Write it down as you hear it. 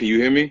Can you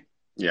hear me?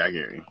 Yeah, I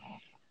get you.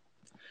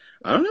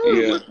 I don't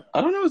know. Yeah. I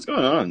don't know what's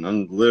going on.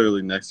 I'm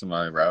literally next to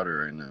my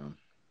router right now.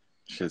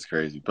 Shit's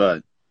crazy.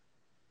 But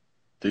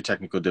through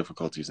technical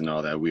difficulties and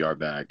all that, we are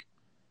back.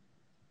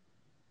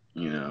 I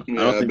don't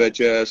Yeah, I think. bet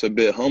your ass a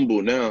bit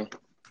humble now.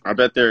 I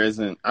bet there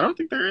isn't. I don't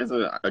think there is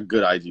a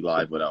good IG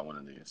live without one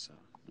of these. So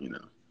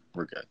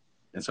we're good.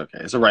 It's okay.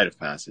 It's a rite of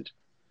passage.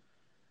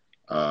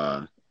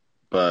 Uh,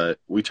 but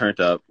we turned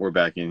up. We're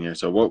back in here.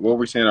 So what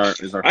we're saying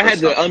is our I had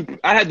first to topic.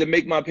 I had to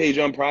make my page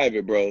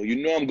unprivate, bro.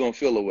 You know I'm gonna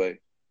feel away.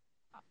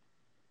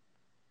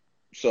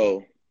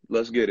 So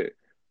let's get it.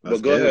 Let's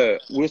But go get it.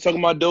 ahead. We was talking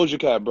about Doja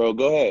Cat, bro.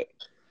 Go ahead.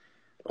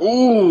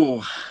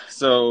 Ooh,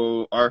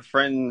 so our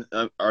friend,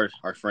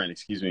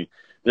 excuse me.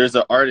 There's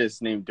an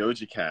artist named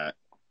Doja Cat,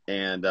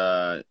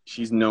 and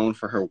she's known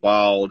for her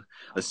wild,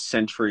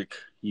 eccentric,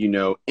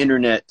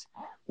 internet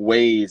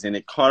ways. And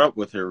it caught up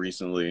with her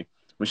recently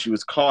when she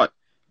was caught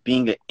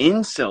being an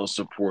incel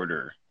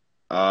supporter.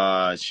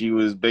 She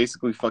was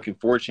basically fucking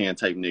 4chan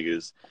type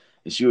niggas,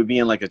 and she would be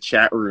in like a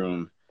chat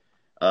room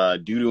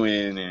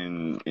doodling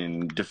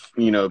and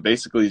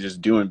basically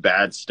just doing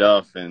bad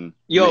stuff and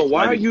Yo,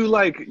 why are finding. you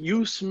like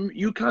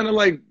you kind of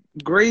like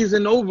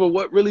grazing over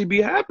what really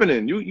be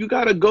happening? You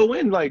gotta go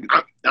in like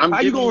I'm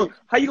giving you.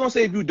 how you gonna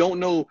say if you don't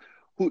know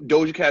who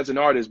Doja Cat's an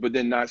artist, but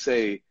then not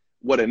say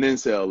what an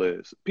incel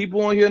is?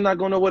 People on here not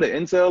gonna know what an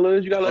incel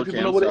is. You gotta let Okay,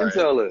 people know I'm what an sorry.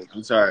 incel is.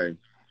 I'm sorry.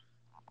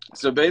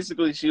 So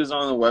basically, she was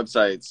on the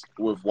websites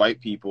with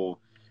white people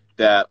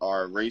that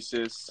are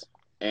racist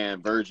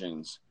and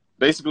virgins,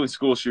 basically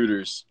school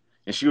shooters,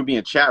 and she would be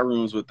in chat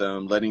rooms with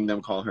them, letting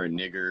them call her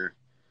nigger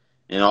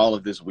and all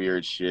of this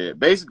weird shit.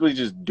 Basically,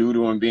 just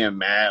doodling, being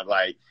mad,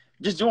 like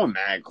just doing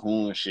mad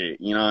cool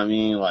shit. You know what I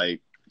mean?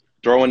 Like,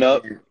 Throwing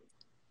up. and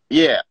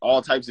yeah,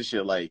 all types of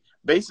shit. Like,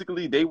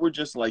 basically, they were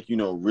just like,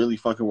 really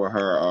fucking with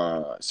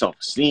her self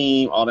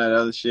esteem, all that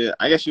other shit.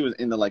 I guess she was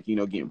into like,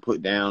 getting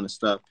put down and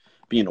stuff,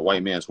 being a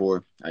white man's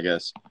whore, I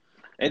guess.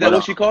 Ain't that But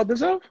what she called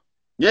herself?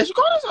 yeah, she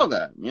called herself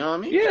that. You know what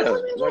I mean? She's a Yeah,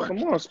 white man's like whore.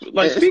 come on,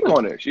 like It's speak cool.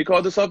 on it. She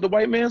called herself the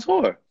white man's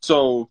whore.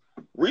 So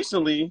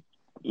recently,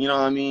 what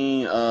I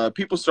mean,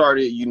 people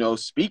started,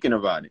 speaking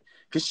about it.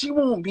 Cause she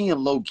won't be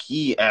in low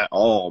key at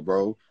all,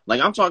 bro. Like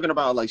I'm talking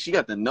about, like she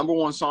got the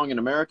 #1 song in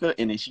America,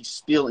 and then she's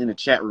still in the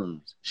chat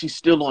rooms. She's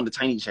still on the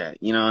Tiny Chat.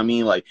 You know what I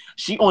mean? Like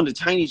she on the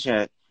Tiny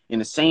Chat in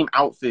the same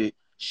outfit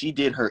she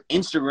did her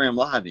Instagram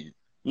live in.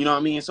 You know what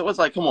I mean? So it's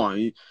like, come on,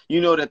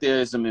 you know that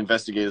there's some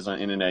investigators on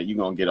the internet. You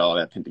gonna get all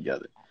that put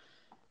together.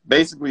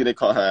 Basically, they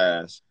caught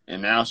her ass,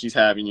 and now she's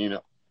having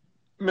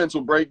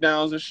mental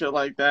breakdowns and shit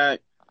like that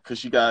because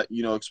she got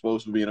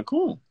exposed for being a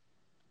coon.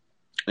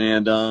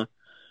 And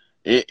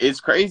it's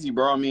crazy,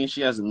 bro. I mean,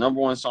 she has the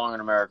 #1 song in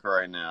America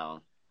right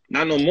now.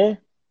 Not no more.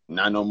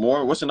 Not no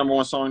more. What's the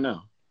 #1 song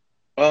now?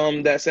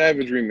 That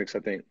Savage remix, I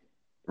think.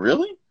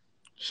 Really? Yeah.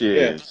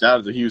 Shit. Shout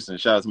out to Houston.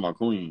 Shout out to my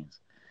queens.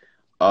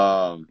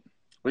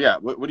 But yeah,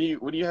 what do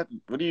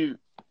you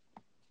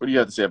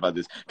have to say about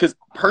this? Because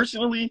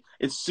personally,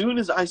 as soon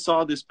as I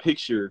saw this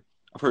picture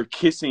of her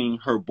kissing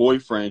her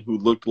boyfriend, who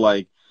looked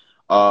like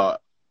a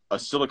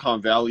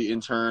Silicon Valley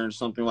intern or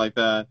something like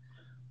that,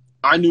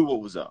 I knew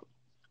what was up.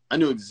 I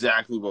knew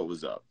exactly what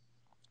was up.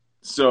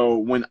 So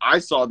when I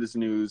saw this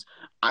news,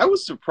 I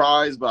was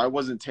surprised, but I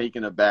wasn't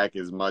taken aback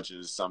as much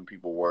as some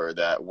people were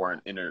that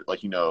weren't in her.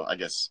 Like I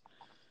guess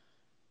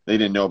they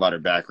didn't know about her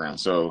background.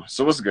 So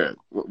what's good?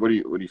 What do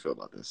you feel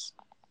about this?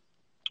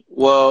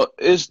 Well,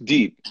 it's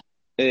deep,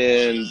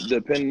 and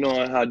depending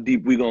on how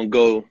deep we gonna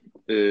go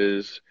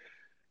is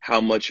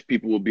how much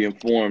people will be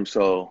informed.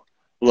 So,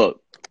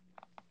 look,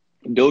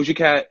 Doja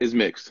Cat is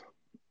mixed,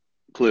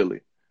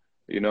 clearly,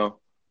 you know.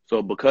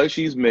 So because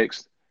she's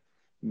mixed,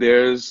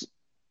 there's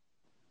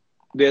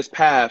there's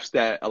paths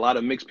that a lot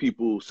of mixed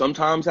people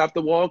sometimes have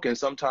to walk, and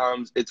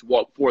sometimes it's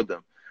walked for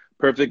them.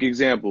 Perfect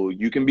example: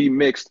 you can be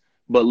mixed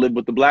but live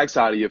with the black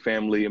side of your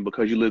family, and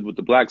because you live with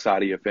the black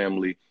side of your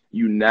family,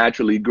 you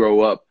naturally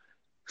grow up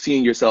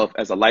seeing yourself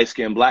as a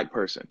light-skinned black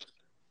person.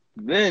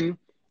 Then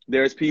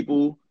there's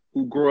people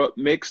who grow up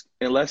mixed,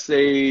 and let's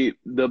say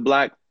the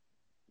black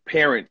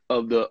parent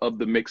of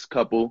the mixed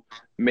couple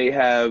may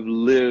have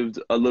lived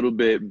a little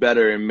bit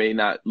better and may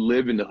not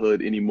live in the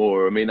hood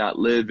anymore, or may not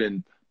live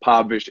in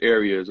impoverished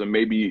areas, or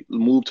maybe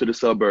move to the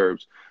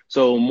suburbs.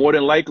 So more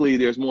than likely,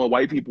 there's more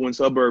white people in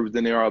suburbs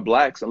than there are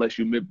blacks, unless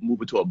you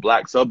move into a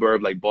black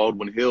suburb like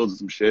Baldwin Hills or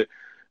some shit.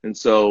 And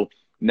so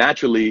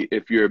naturally,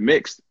 if you're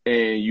mixed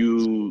and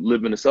you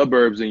live in the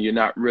suburbs and you're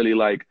not really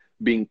like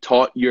being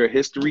taught your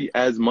history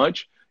as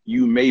much,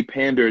 you may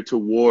pander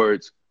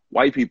towards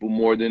white people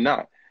more than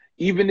not.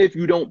 Even if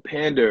you don't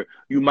pander,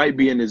 you might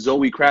be in the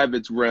Zoe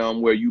Kravitz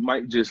realm where you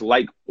might just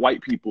like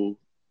white people.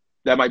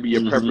 That might be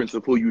your Mm-hmm. preference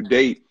of who you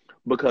date,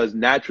 because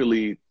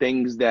naturally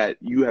things that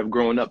you have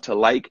grown up to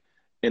like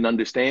and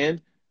understand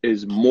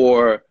is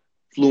more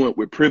fluent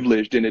with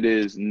privilege than it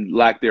is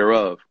lack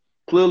thereof.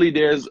 Clearly,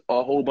 there's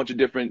a whole bunch of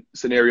different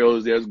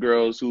scenarios. There's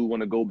girls who want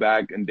to go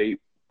back and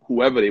date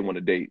whoever they want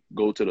to date,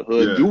 go to the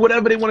hood, Yeah. do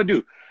whatever they want to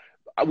do.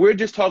 We're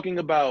just talking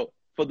about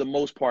for the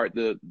most part,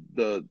 the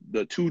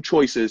two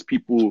choices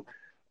people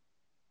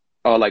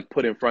are like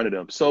put in front of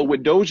them. So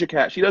with Doja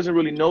Cat, she doesn't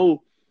really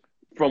know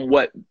from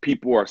what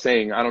people are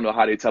saying. I don't know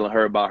how they're telling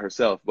her about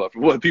herself, but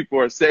from what people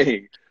are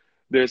saying,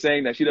 they're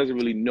saying that she doesn't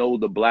really know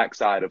the black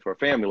side of her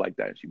family like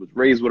that. She was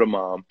raised with a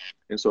mom.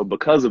 And so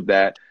because of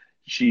that,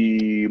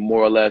 she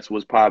more or less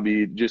was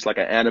probably just like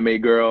an anime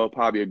girl,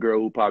 probably a girl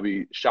who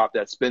probably shopped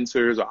at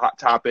Spencer's or Hot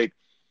Topic.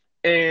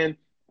 And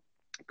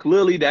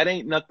clearly that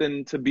ain't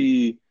nothing to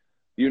be,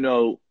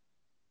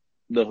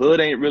 the hood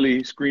ain't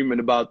really screaming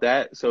about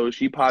that. So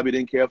she probably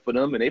didn't care for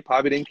them and they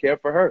probably didn't care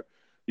for her.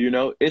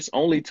 It's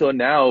only till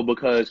now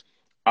because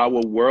our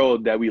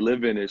world that we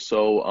live in is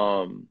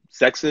so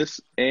sexist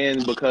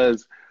and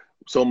because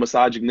so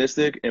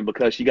misogynistic and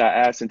because she got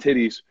ass and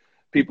titties,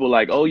 people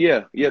like, oh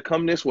yeah,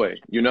 come this way,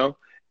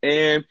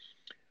 And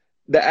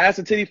the ass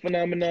and titty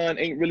phenomenon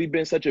ain't really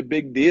been such a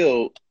big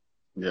deal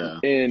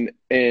in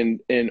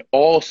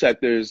all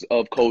sectors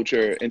of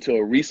culture until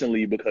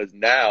recently, because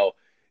now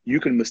you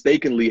can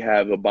mistakenly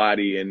have a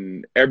body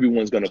and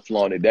everyone's going to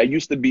flaunt it. That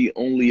used to be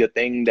only a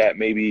thing that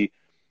maybe,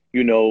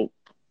 and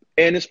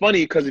it's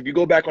funny because if you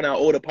go back on our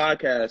older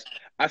podcast,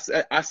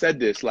 I said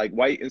this, like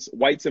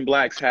whites and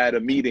blacks had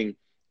a meeting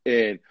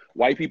and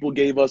white people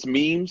gave us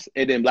memes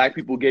and then black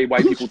people gave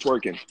white people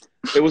twerking.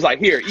 It was like,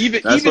 here,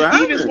 even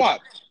swap.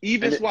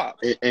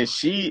 And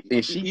she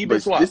even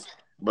swap.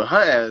 But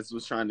her ass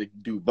was trying to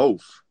do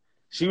both.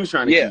 She was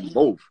trying to do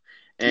both.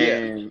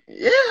 And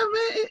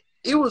man,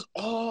 it was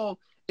all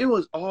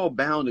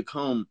bound to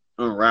come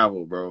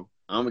unravel, bro.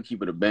 I'm gonna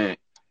keep it a band.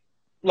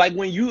 Like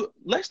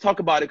let's talk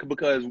about it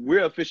because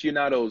we're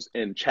aficionados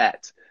in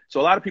chats.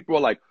 So a lot of people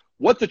are like,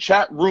 what's a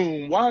chat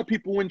room? Why are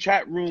people in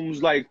chat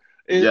rooms? Like,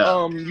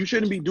 you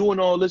shouldn't be doing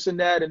all this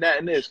and that and that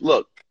and this.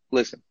 Look,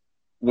 listen.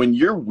 When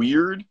you're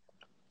weird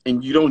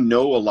and you don't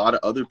know a lot of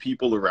other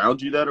people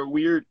around you that are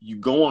weird, you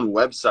go on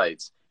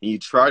websites and you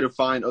try to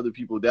find other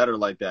people that are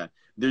like that.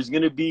 There's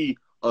gonna be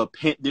a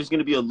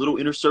little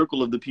inner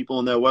circle of the people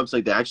on that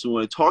website that actually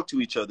want to talk to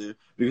each other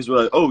because we're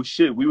like, oh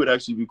shit, we would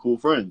actually be cool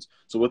friends.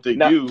 So what they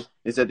do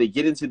is that they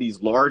get into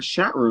these large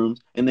chat rooms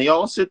and they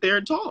all sit there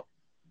and talk.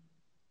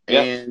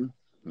 Yep. And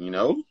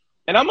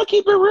and I'm gonna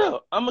keep it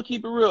real.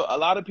 A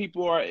lot of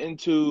people are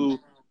into,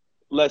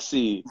 let's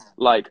see,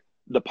 like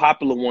the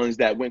popular ones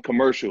that went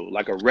commercial,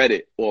 like a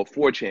Reddit or a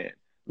 4chan.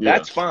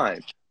 That's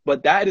fine.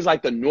 But that is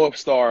like the North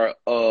Star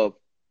of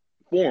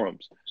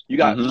forums. You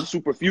got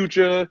Super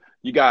Future,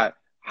 you got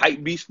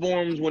Hype Beast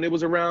forums when it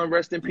was around,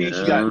 rest in peace.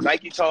 You got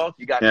Nike Talk,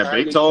 you got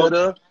Bape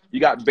Talk, you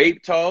got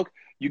Bape Talk,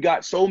 you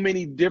got so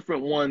many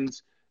different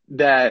ones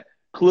that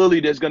clearly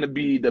there's going to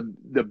be the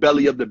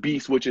belly of the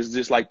beast, which is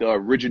just like the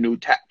original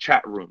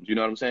chat rooms. You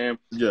know what I'm saying?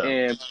 Yeah.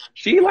 And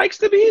she likes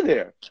to be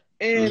there.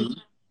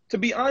 And to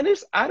be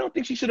honest, I don't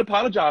think she should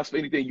apologize for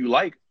anything you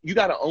like. You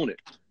got to own it.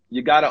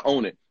 You got to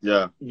own it.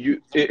 Yeah.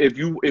 If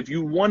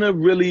you want to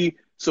really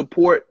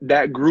support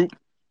that group,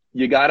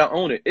 you got to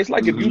own it. It's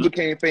like if you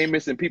became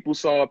famous and people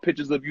saw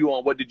pictures of you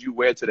on What Did You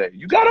Wear Today?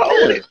 You got to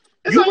own it.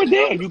 You were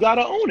there. You got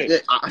to own it.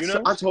 Yeah,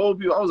 I told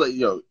people, I was like,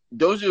 yo,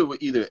 Doja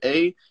would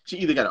she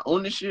either got to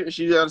own this shit or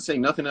she got to say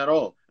nothing at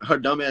all. Her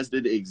dumbass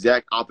did the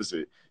exact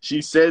opposite.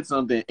 She said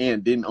something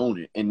and didn't own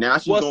it. And now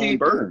she's going to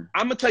burn.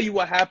 I'm going to tell you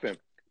what happened.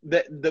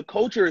 The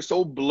culture is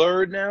so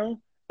blurred now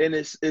and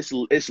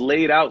it's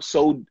laid out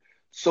so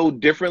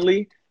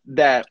differently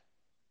that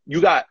you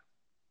got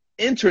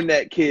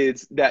internet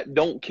kids that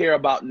don't care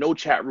about no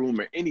chat room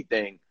or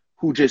anything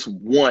who just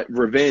want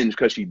revenge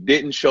because she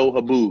didn't show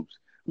her boobs.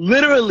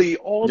 Literally,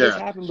 all this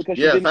happened because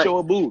she didn't show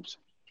her boobs.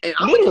 And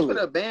I'm looking for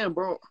that band,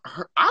 bro.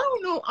 I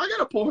don't know. I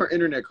gotta pull her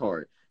internet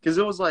card because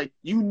it was like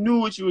you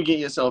knew what you were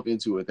getting yourself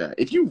into with that.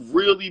 If you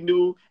really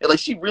knew, and like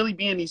she really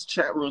be in these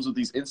chat rooms with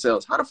these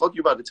incels, how the fuck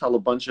you about to tell a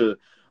bunch of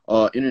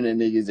internet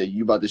niggas that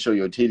you about to show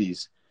your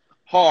titties?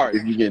 Hard.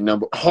 If you get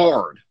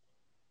hard.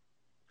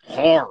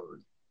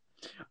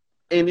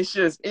 And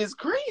it's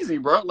crazy,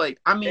 bro. Like,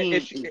 I mean,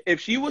 if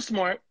she was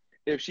smart,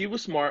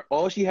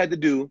 all she had to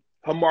do,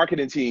 her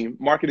marketing team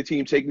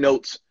take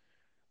notes.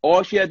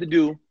 All she had to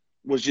do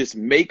was just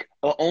make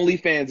an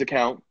OnlyFans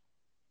account,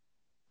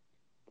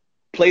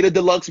 play the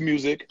deluxe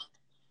music,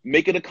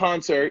 make it a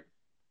concert,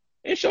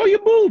 and show your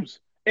boobs.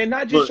 And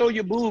not just show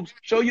your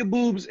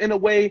boobs in a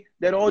way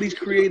that all these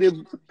creative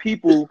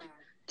people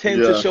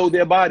tend to show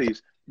their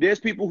bodies. There's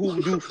people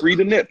who do free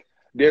the nip.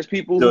 There's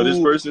people who... this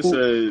person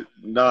said,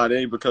 nah, it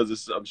ain't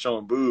because I'm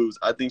showing boobs.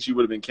 I think she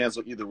would have been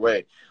canceled either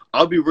way.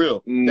 I'll be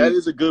real. That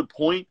is a good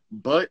point,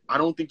 but I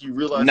don't think you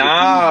realize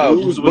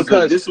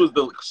because this was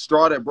the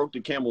straw that broke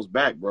the camel's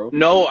back, bro.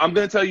 No, I'm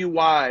going to tell you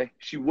why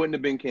she wouldn't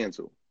have been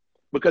canceled.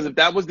 Because if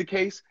that was the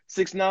case,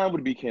 6ix9ine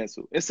would be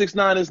canceled. And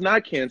 6ix9ine is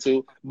not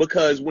canceled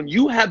because when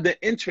you have the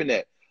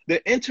internet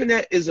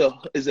is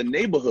a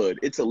neighborhood.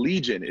 It's a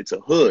legion. It's a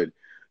hood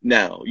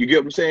now. You get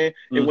what I'm saying?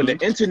 And when the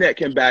internet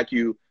can back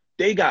you,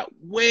 they got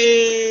way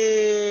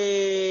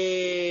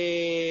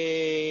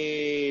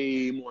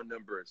more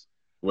numbers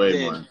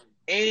than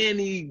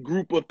any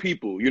group of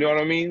people. You know what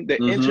I mean? The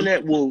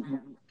internet will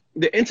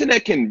the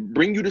internet can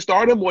bring you to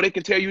stardom or they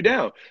can tear you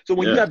down. So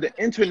when you have the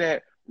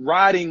internet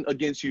riding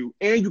against you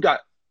and you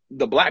got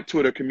the black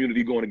Twitter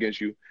community going against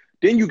you,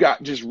 then you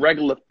got just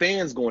regular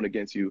fans going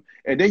against you,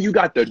 and then you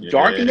got the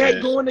dark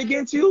net going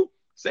against you,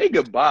 say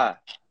goodbye.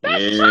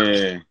 That's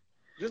tough.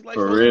 Just like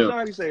for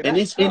real. say, and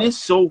it's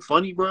so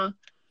funny, bro,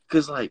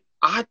 because like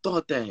I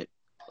thought that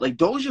like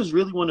Doja's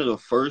really one of the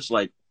first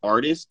like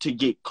artists to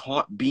get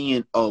caught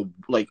being a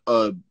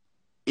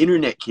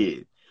internet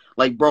kid.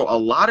 Like, bro, a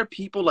lot of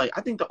people, like,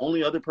 I think the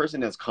only other person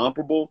that's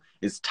comparable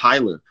is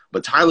Tyler.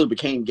 But Tyler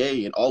became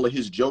gay, and all of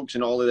his jokes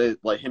and all of that,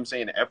 like him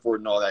saying the F word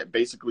and all that,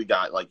 basically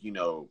got, like, you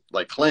know,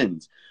 like,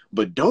 cleansed.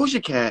 But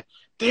Doja Cat,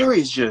 there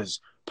is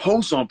just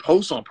posts on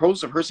posts on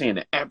posts of her saying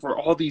the F word,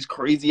 all these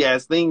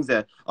crazy-ass things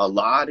that a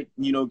lot of,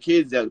 you know,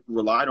 kids that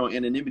relied on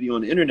anonymity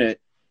on the internet,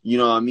 you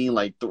know what I mean,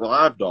 like,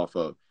 thrived off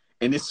of.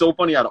 And it's so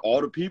funny, out of all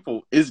the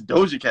people, it's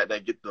Doja Cat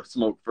that get the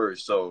smoke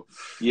first. So,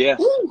 yeah.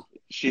 Woo!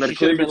 She should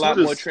have been a lot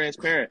more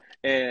transparent.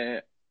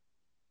 And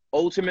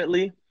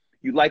ultimately,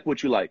 you like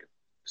what you like.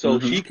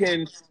 So she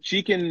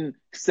can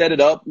set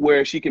it up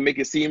where she can make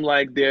it seem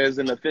like there's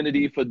an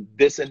affinity for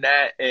this and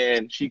that,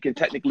 and she can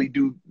technically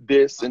do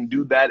this and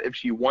do that if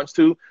she wants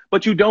to,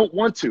 but you don't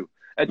want to.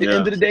 At the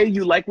end of the day,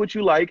 you like what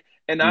you like.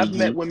 And I've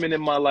met women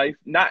in my life,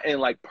 not in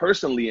like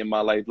personally in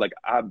my life, like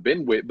I've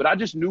been with, but I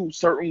just knew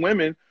certain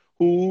women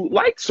who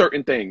like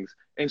certain things.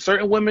 And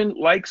certain women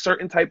like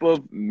certain type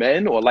of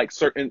men, or like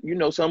certain, you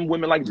know, some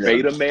women like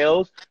beta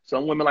males.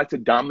 Some women like to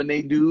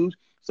dominate dudes.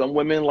 Some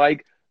women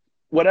like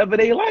whatever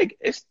they like.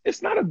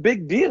 It's not a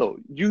big deal.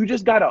 You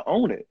just got to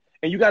own it.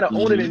 And you got to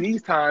own it in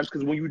these times,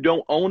 because when you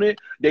don't own it,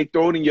 they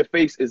throw it in your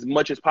face as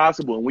much as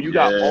possible. And when you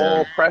got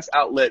all press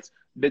outlets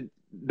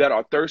that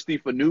are thirsty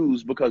for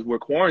news because we're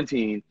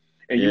quarantined,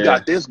 and you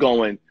got this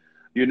going,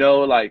 you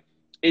know, like,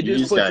 it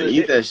just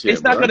puts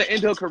it's not going to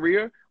end her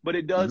career, but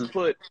it does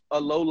put a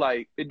low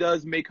light. It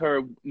does make her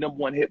number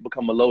one hit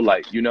become a low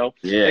light, you know?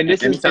 Yeah. And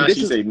anytime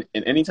she say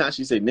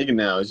nigga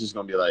now, it's just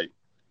going to be like.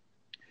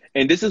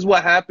 And this is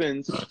what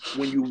happens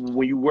when you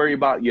worry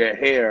about your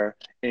hair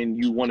and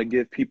you want to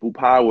give people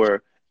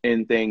power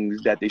in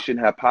things that they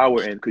shouldn't have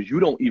power in, because you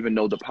don't even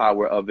know the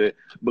power of it,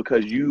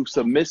 because you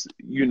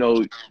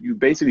you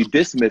basically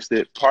dismissed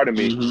it, pardon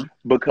me,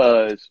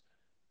 because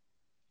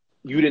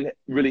you didn't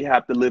really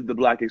have to live the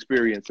Black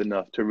experience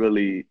enough to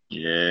really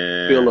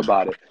feel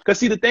about it. Because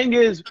see, the thing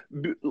is,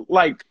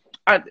 like,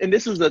 and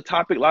this is a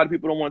topic a lot of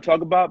people don't want to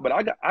talk about, but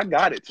I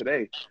got it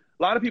today.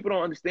 A lot of people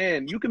don't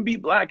understand you can be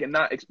Black and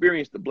not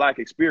experience the Black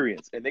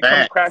experience, and they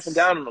come crashing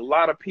down on a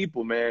lot of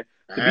people, man.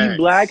 To be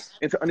Black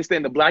and to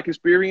understand the Black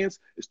experience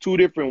is two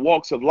different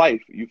walks of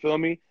life. You feel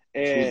me?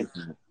 And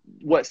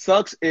what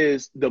sucks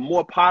is the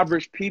more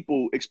impoverished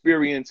people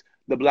experience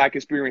the Black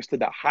experience to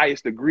the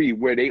highest degree,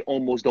 where they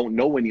almost don't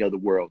know any other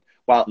world,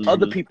 while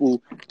other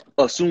people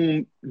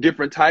assume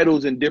different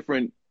titles and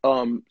different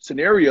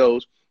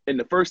scenarios, and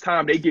the first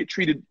time they get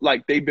treated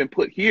like they've been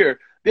put here,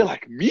 they're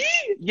like, me?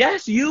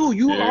 Yes,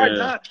 you are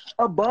not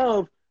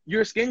above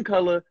your skin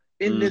color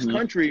in this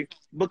country,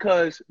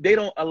 because they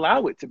don't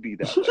allow it to be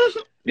that way.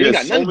 It ain't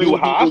got nothing to do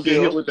with how I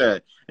feel. Hit with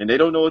that, and they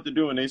don't know what to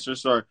do, and they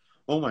just start,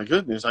 oh my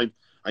goodness, I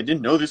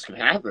didn't know this could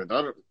happen.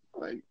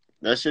 Like,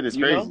 that shit is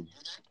crazy. Know?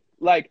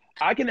 Like,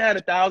 I can add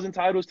 1,000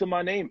 titles to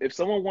my name. If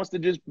someone wants to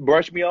just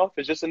brush me off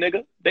as just a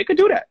nigga, they could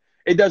do that.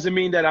 It doesn't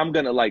mean that I'm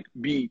going to, like,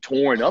 be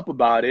torn up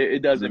about it. It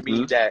doesn't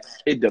mean that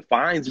it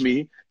defines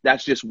me.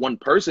 That's just one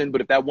person.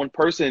 But if that one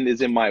person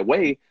is in my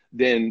way,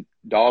 then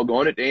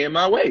doggone it, they in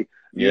my way.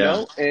 You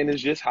know? And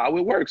it's just how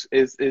it works.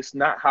 It's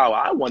not how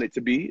I want it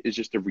to be. It's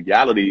just the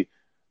reality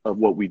of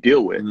what we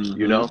deal with,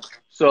 you know?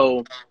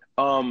 So,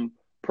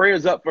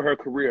 prayers up for her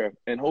career.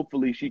 And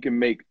hopefully she can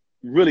make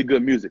really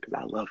good music, because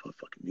I love her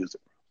fucking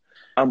music.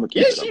 I'm gonna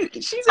keep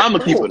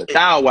it a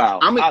thou wow.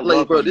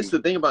 Bro, this is the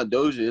thing about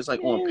Doja. It's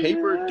like, on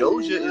paper,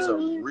 Doja is a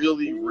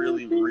really,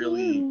 really,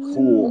 really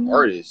cool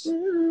artist.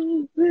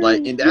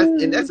 Like, and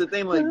that's the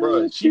thing. Like,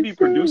 bro, she be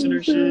producing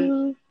her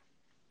shit.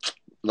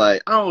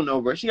 Like, I don't know,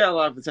 bro. She got a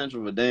lot of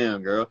potential, but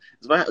damn, girl,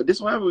 this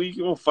is why you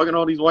keep on fucking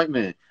all these white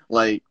men.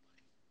 Like,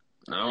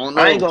 I don't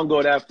know. I ain't gonna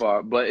go that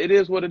far, but it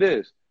is what it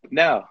is.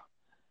 Now,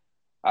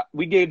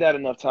 we gave that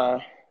enough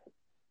time.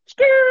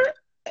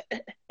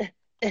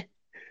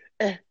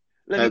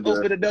 Let me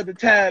open another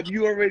tab.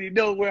 You already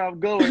know where I'm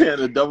going. You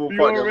already know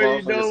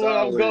where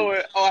I'm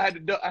going. Oh, I had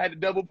to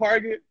double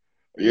park it.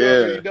 You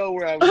already know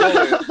where I'm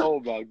going. Oh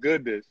my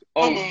goodness.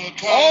 Oh,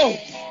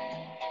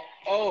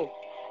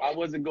 I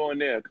wasn't going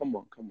there. Come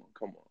on.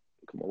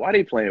 Why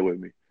they playing with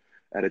me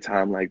at a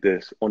time like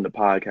this on the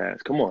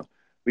podcast? Come on.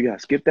 We gotta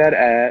skip that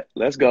ad.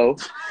 Let's go.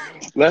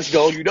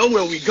 You know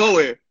where we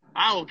going.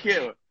 I don't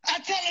care. I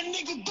tell a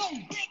nigga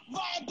don't big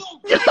ride,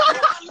 don't big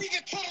ride.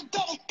 Nigga can't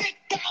double thick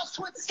down,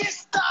 switch this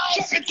style.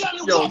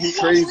 Yo, he's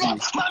crazy.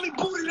 Mommy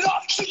boot it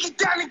off, kick it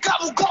down and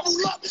gobble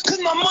up. Cause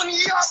my money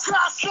all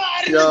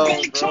slide in yo, the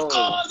belly trucker,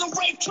 the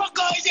rape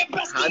trucker.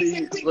 How do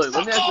you, look,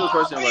 let me ask you a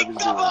question about this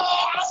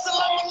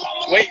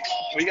dude. Wait,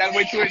 we gotta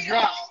wait till it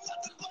drops.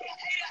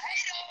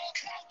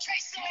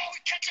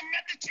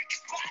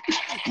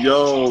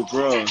 Yo,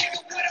 bro.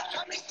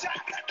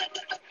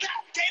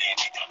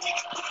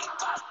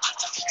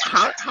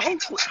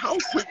 How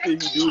quick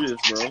did he do this,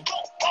 bro?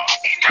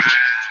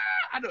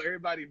 I know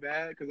everybody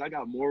mad because I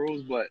got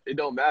morals, but it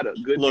don't matter.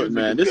 Good Look, music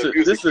man, is good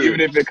music,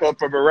 even if it come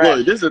from a rat.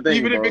 Look, this is the thing,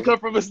 even bro. if it come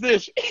from a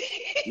snitch.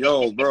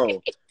 Yo,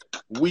 bro,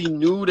 we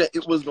knew that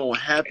it was gonna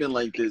happen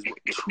like this.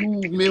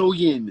 2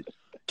 million.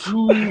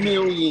 2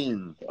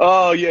 million.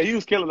 Oh yeah, he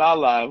was killing our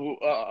live.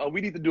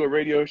 We need to do a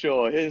radio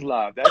show on his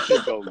live. That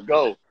shit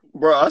go.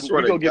 Bro, I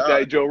swear we to go get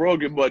God. that Joe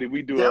Rogan money.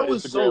 We do that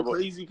was Instagram so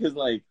crazy because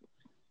like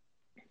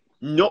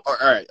no, all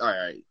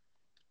right.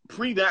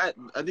 Pre that,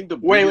 I think the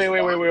wait.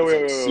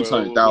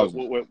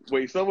 600,000.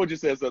 Wait, someone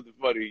just said something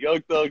funny.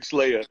 Young Thug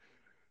Slayer,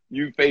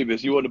 you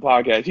famous, you on the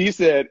podcast. He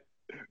said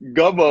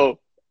Gummo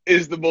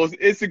is the most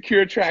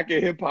insecure track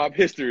in hip hop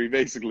history,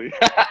 basically.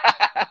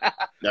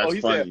 That's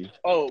funny. Said,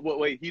 oh,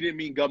 wait, he didn't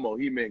mean Gummo,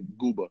 he meant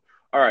Gooba.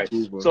 All right.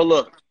 Gooba. So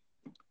look,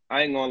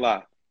 I ain't gonna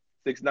lie.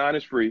 6ix9ine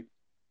is free.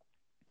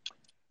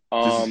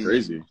 This is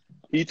crazy.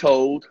 He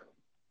told.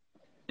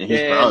 And he's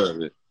proud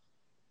of it.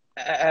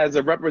 As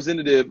a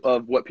representative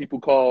of what people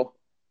call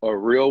a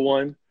real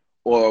one,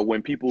 or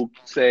when people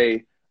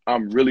say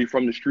I'm really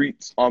from the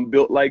streets, I'm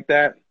built like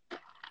that.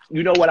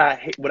 You know what I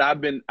hate? What I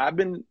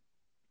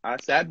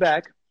sat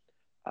back,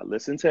 I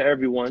listened to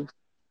everyone,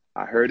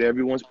 I heard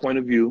everyone's point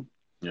of view.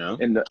 Yeah.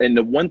 And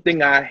the one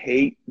thing I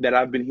hate that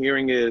I've been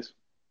hearing is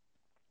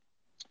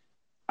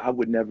I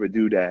would never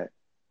do that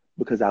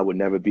because I would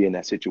never be in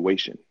that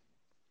situation.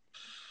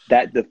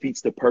 That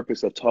defeats the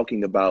purpose of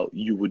talking about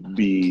you wouldn't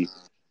be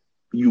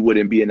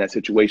in that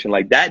situation.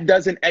 Like, that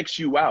doesn't X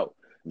you out.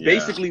 Yeah.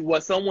 Basically,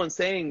 what someone's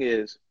saying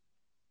is,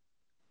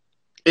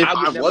 if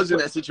I was in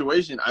that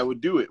situation, I would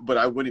do it, but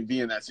I wouldn't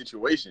be in that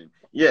situation.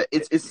 Yeah,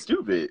 it's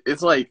stupid.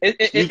 It's like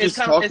you just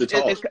talk the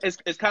talk.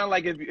 It's kind of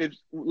like if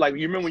like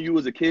you remember when you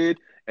was a kid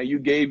and you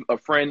gave a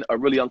friend a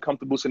really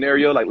uncomfortable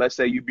scenario. Like, let's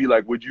say you'd be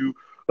like, would you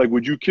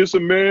kiss a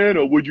man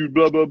or would you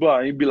blah blah blah?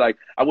 And you'd be like,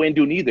 I wouldn't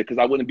do neither because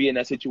I wouldn't be in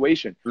that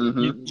situation.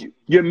 Mm-hmm.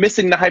 You're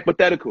missing the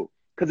hypothetical.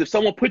 Because if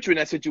someone puts you in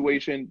that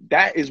situation,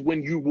 that is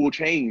when you will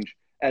change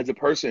as a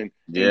person.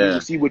 Yeah. And you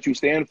will see what you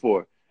stand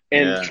for.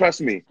 And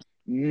trust me,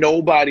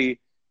 nobody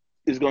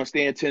is going to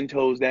stand 10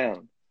 toes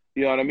down.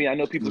 You know what I mean? I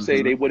know people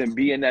say they wouldn't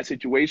be in that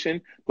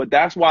situation, but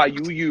that's why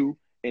you,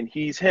 and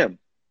he's him.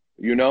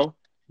 You know?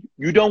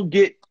 You don't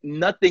get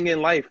nothing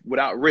in life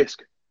without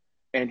risk.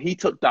 And he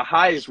took the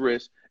highest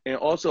risk and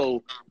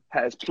also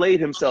has played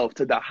himself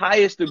to the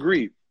highest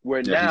degree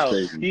where now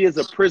he is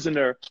a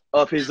prisoner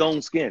of his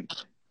own skin.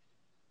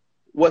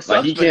 What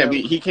sucks he can't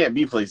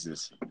be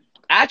places.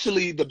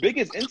 Actually, the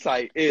biggest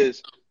insight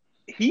is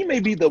he may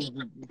be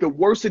the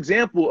worst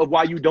example of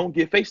why you don't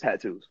get face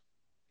tattoos.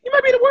 He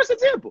might be the worst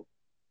example.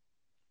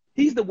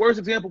 He's the worst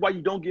example why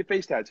you don't get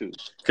face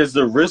tattoos. Because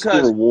the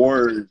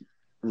risk-reward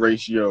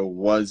ratio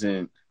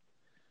wasn't,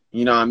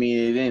 you know what I mean?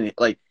 It didn't,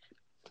 like,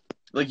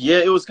 yeah,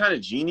 it was kind of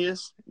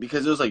genius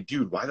because it was like,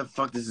 dude, why the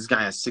fuck does this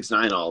guy have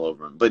 6ix9ine all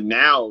over him? But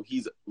now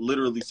he's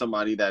literally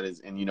somebody that is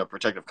in,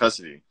 protective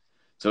custody.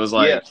 So it's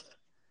like,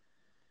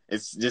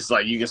 it's just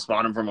like you can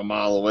spot him from a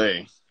mile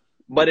away.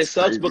 But it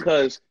sucks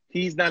because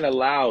he's not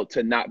allowed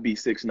to not be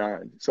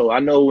 6ix9ine. So I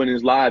know in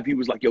his live, he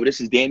was like, yo, this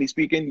is Danny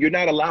speaking. You're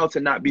not allowed to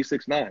not be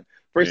 6ix9ine.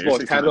 First of all,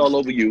 it's tatted all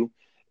over you.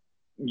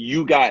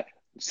 You got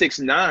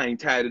 6ix9ine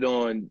tatted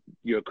on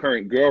your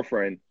current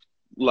girlfriend.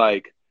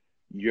 Like,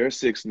 you're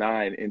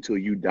 6ix9ine until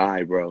you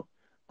die, bro.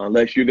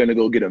 Unless you're going to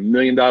go get $1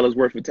 million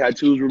worth of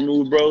tattoos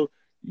removed, bro,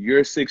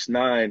 you're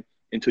 6ix9ine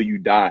until you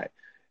die.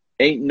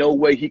 Ain't no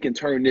way he can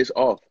turn this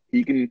off.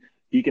 He can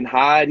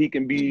hide. He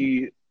can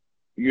be,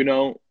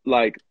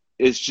 like,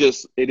 it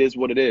is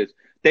what it is.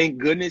 Thank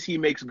goodness he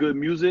makes good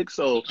music.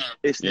 So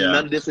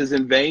none of this is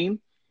in vain.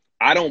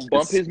 I don't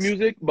bump his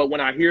music, but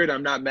when I hear it,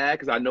 I'm not mad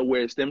because I know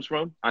where it stems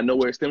from.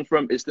 It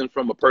stems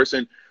from a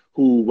person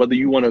who, whether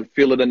you want to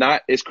feel it or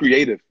not, it's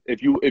creative.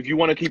 If you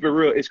want to keep it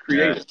real, it's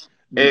creative.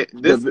 Yeah.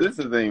 This is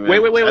the thing,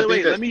 man.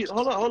 Wait. Let me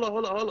hold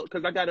on,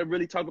 because I gotta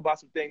really talk about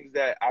some things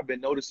that I've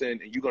been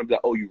noticing, and you're gonna be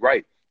like, "Oh, you're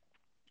right."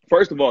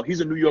 First of all,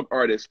 he's a New York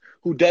artist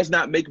who does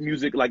not make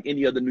music like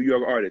any other New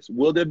York artist.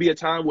 Will there be a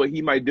time where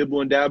he might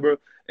dibble and dabble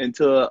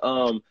into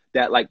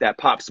that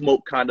Pop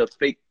Smoke kind of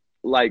fake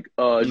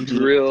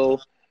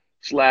drill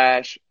 /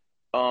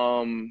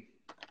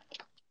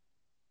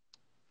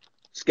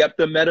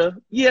 Skepta meta?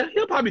 Yeah,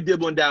 he'll probably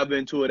dibble and dabble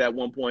into it at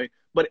one point.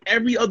 But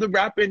every other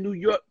rapper in New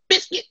York,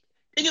 biscuit,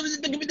 give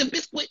me the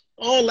biscuit,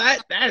 all that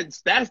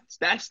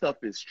stuff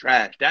is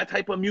trash. That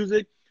type of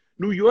music.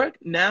 New York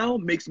now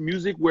makes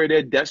music where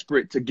they're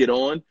desperate to get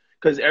on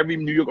because every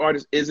New York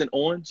artist isn't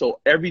on.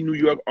 So every New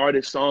York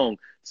artist song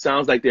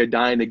sounds like they're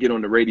dying to get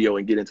on the radio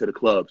and get into the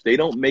clubs. They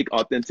don't make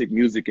authentic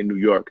music in New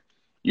York.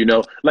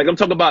 Like I'm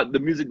talking about the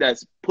music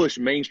that's pushed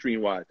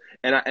mainstream wise.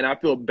 And I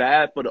feel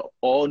bad for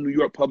all New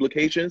York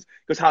publications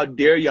because how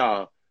dare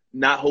y'all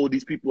not hold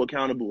these people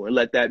accountable and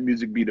let that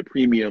music be the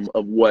premium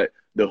of what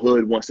the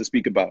hood wants to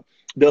speak about.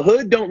 The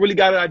hood don't really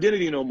got an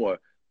identity no more.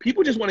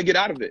 People just want to get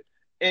out of it.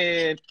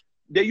 And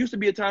there used to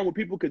be a time where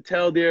people could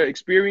tell their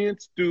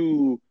experience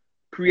through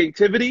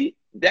creativity,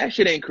 that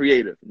shit ain't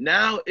creative.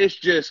 Now it's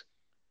just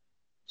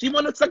she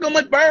want to suck on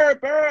my bird,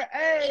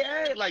 hey,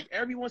 hey. Like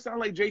everyone sound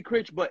like Jay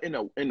Critch, but in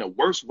a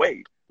worse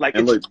way. Like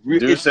And look, it's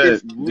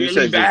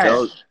really bad.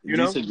 Griselda, You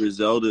know, said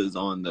Griselda is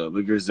on the,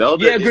 but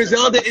Griselda, yeah,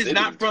 Griselda is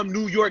not from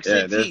New York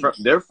City.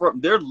 Yeah,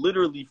 they're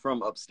literally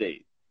from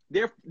upstate.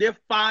 They're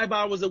 5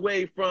 hours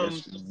away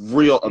from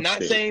real upstate.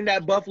 Not saying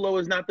that Buffalo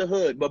is not the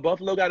hood, but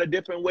Buffalo got a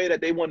different way that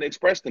they want to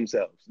express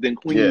themselves than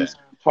Queens,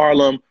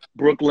 Harlem,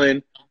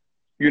 Brooklyn.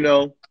 You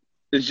know,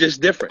 it's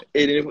just different,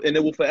 and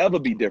it will forever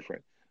be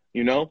different.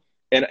 You know,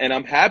 and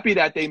I'm happy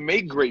that they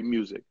make great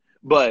music,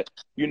 but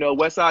you know,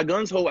 Westside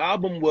Gunn's whole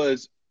album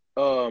was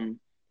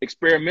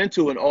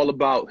experimental and all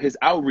about his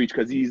outreach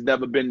because he's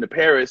never been to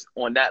Paris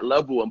on that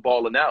level and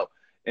balling out.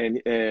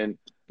 And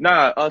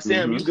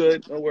Sam, you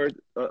good? No worries.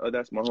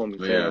 That's my homie,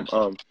 Sam.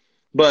 Yeah.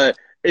 But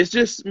it's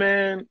just,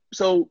 man.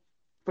 So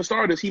for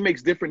starters, he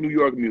makes different New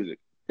York music.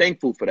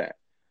 Thankful for that.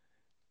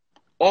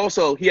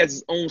 Also, he has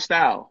his own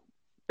style.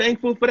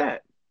 Thankful for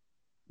that.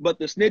 But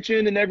the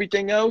snitching and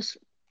everything else,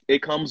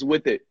 it comes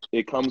with it.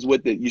 It comes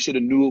with it. You should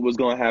have knew it was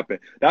going to happen.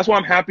 That's why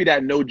I'm happy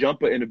that No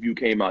Jumper interview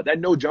came out. That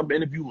No Jumper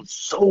interview was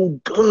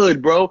so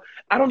good, bro.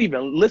 I don't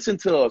even listen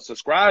to or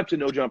subscribe to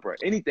No Jumper or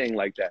anything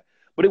like that.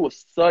 But it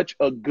was such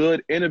a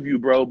good interview,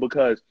 bro,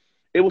 because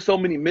it was so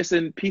many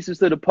missing pieces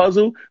to the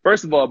puzzle.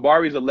 First of all,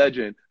 Bari's a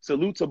legend.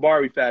 Salute to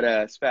Bari, fat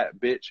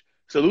bitch.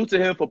 Salute to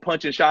him for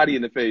punching Shotty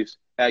in the face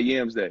at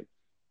Yams Day,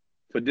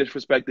 for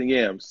disrespecting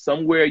Yams.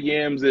 Somewhere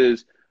Yams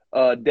is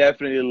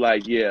definitely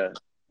like, yeah,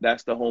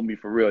 that's the homie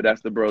for real.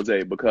 That's the brose.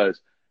 Because,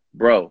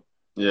 bro,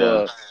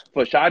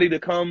 for Shotty to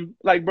come,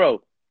 like,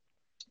 bro,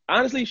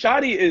 honestly,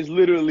 Shotty is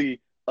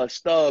literally a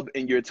stub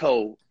in your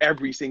toe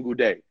every single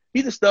day.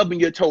 He's a stub in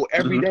your toe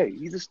every day.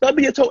 He's a stub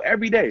in your toe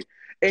every day.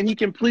 And he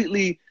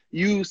completely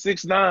used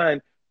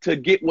 6ix9ine to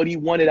get what he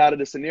wanted out of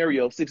the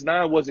scenario.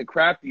 6ix9ine wasn't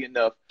crafty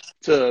enough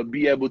to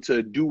be able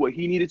to do what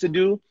he needed to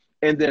do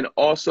and then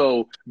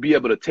also be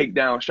able to take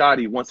down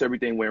Shotty once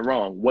everything went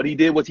wrong. What he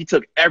did was he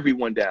took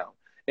everyone down.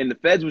 And the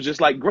feds was just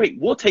like, great,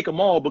 we'll take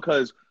them all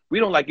because we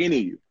don't like any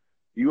of you.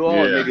 You all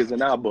niggas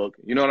in our book.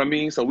 You know what I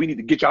mean? So we need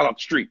to get y'all off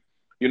the street.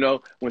 You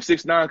know, when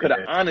 6ix9ine could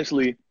have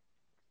honestly,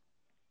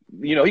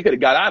 you know, he could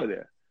have got out of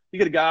there. He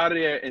could have got out of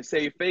there and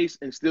saved face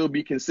and still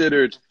be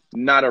considered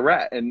not a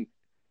rat and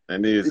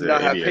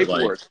not have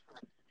paperwork.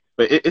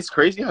 But it's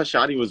crazy how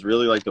Shotty was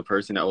really like the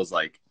person that was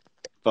like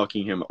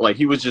fucking him. Like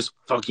he was just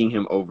fucking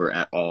him over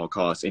at all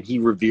costs. And he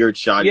revered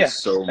Shotty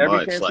so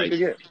much. Like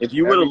if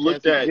you would have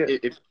looked at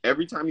if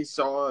every time he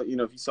saw, you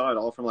know, if he saw it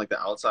all from like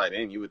the outside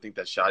in, you would think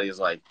that Shotty is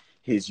like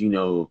his, you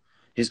know,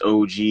 his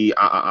OG,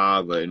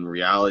 but in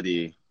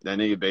reality, that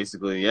nigga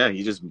basically,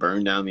 he just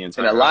burned down the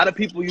entire. And a lot of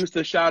people used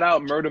to shout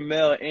out Murder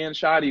Mel and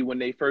Shotty when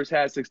they first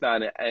had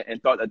 6ix9ine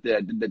and thought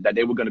that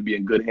they were going to be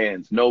in good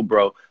hands. No,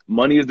 bro.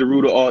 Money is the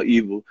root of all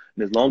evil.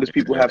 And as long as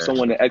people have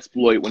someone to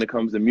exploit when it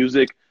comes to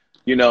music,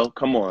 you know,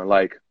 come on.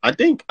 Like I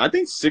think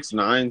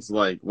 6ix9ine's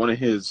like one of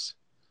his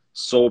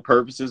sole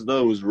purposes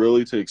though was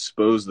really to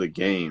expose the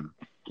game.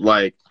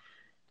 Like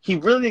he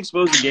really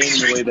exposed the game in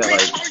the way that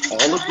like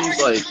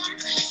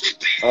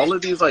all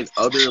of these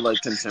other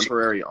like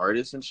contemporary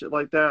artists and shit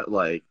like that,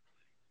 like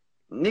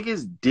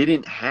niggas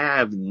didn't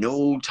have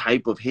no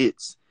type of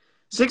hits.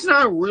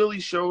 6ix9ine really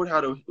showed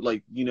how to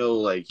like, you know,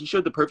 like he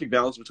showed the perfect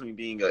balance between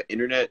being an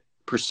internet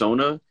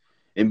persona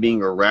and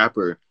being a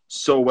rapper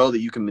so well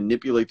that you can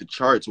manipulate the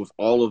charts with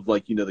all of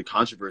like, you know, the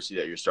controversy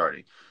that you're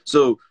starting.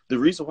 So the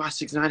reason why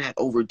 6ix9ine had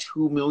over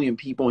 2 million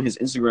people on his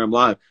Instagram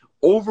live,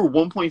 over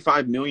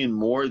 1.5 million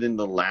more than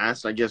the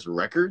last, I guess,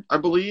 record, I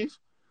believe.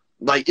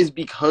 Like, it's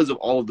because of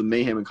all of the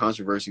mayhem and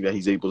controversy that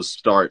he's able to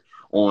start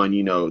on,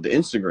 you know, the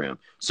Instagram.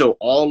 So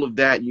all of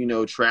that, you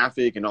know,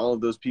 traffic and all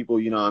of those people,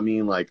 you know what I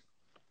mean, like,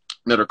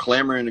 that are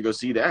clamoring to go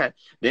see that,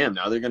 damn,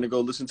 now they're going to go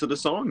listen to the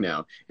song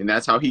now. And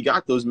that's how he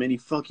got those many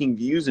fucking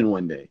views in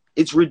one day.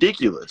 It's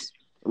ridiculous.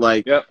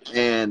 Like,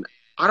 and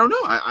I don't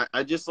know.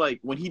 I just, like,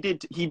 when he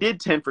did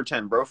 10 for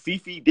 10, bro.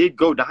 Fifi did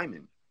go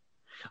diamond.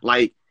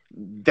 Like,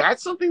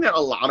 that's something that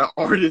a lot of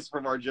artists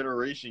from our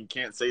generation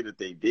can't say that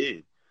they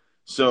did.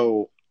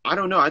 So I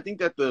don't know. I think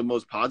that the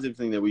most positive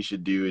thing that we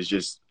should do is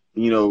just,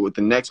 you know, with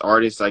the next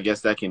artist, I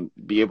guess that can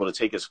be able to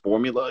take his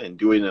formula and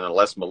do it in a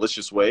less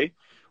malicious way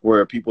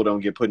where people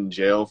don't get put in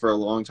jail for a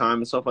long time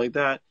and stuff like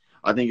that.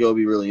 I think it'll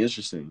be really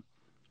interesting.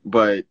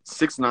 But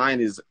 6ix9ine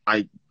is,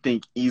 I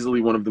think,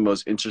 easily one of the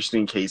most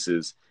interesting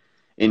cases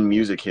in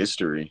music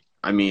history.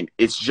 I mean,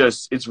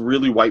 it's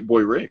really White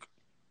Boy Rick.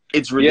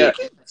 It's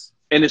ridiculous.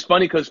 Yeah. And it's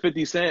funny because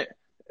 50 Cent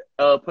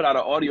put out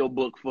an audio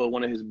book for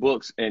one of his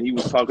books, and he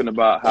was talking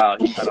about how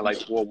he kind of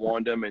like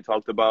forewarned them and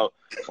talked about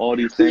all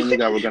these things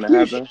that were going to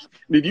happen.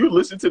 Did you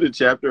listen to the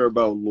chapter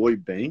about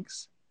Lloyd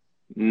Banks?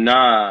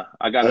 Nah,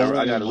 I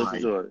gotta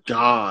listen to it.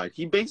 God,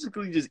 he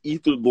basically just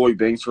ethered Lloyd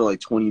Banks for like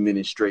 20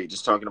 minutes straight,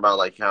 just talking about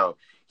like how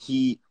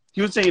he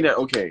was saying that,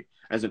 okay,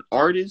 as an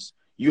artist,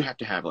 you have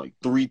to have like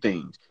 3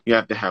 things. You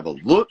have to have a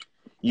look,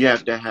 you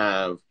have to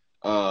have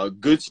a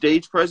good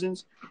stage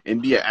presence,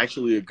 and be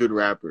actually a good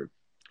rapper.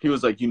 He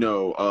was like, you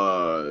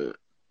know,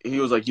 he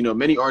was like, you know,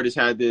 many artists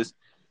had this.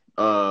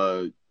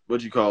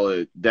 What you call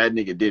it? That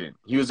nigga didn't.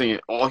 He was saying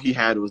all he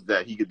had was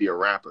that he could be a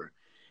rapper.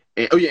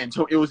 And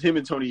it was him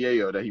and Tony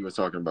Yayo that he was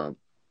talking about.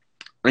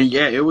 And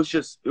yeah, it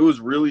was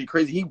really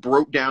crazy. He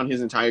broke down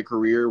his entire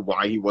career,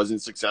 why he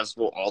wasn't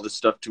successful, all this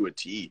stuff to a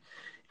T.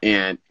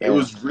 And it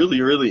was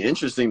really, really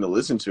interesting to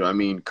listen to. I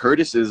mean,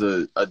 Curtis is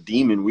a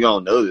demon. We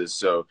all know this.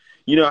 So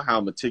you know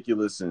how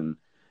meticulous and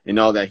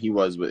all that he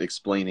was with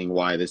explaining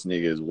why this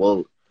nigga is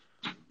woke.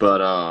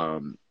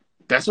 But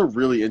that's a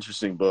really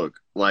interesting book.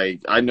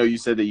 Like, I know you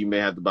said that you may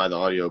have to buy the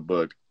audio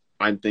book.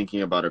 I'm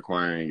thinking about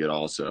acquiring it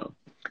also.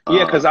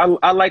 Yeah, because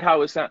I like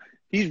how it sounds.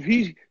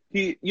 He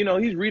you know,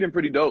 he's reading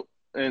pretty dope.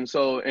 And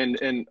so,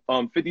 and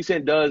 50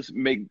 Cent does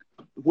make,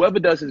 whoever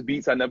does his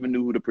beats, I never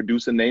knew who the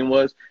producer name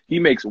was. He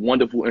makes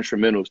wonderful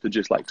instrumentals to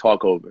just like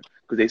talk over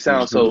because they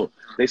sound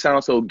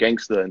so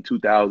gangster in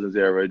 2000s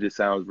era. It just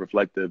sounds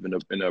reflective in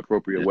an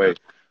appropriate way.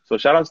 So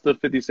shout outs to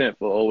 50 Cent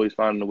for always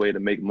finding a way to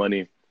make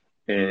money,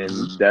 and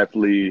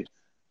definitely,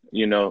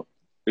 you know,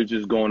 it's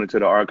just going into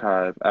the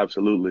archive.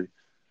 Absolutely.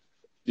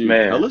 Dude,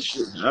 man, hella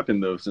shit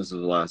happened though since the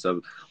last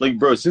episode. Like,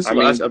 bro, since the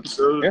last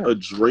episode, a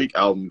Drake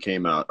album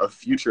came out, a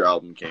Future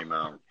album came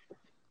out.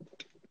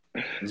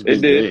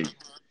 It did.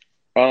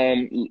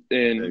 And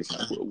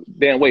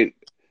then wait,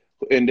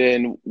 and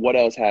then what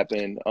else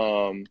happened?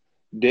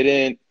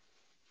 Didn't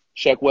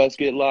Chuck West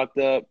get locked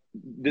up?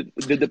 Did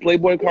the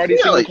Playboy Cardi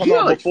single come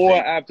out before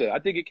or after? I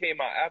think it came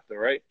out after,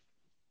 right?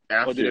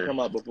 After. Or did it come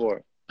out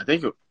before? I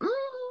think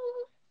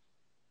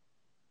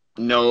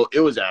no,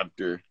 it was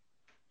after.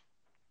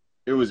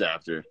 It was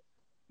after.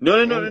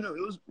 No.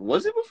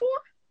 Was it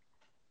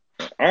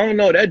before? I don't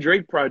know. That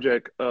Drake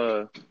project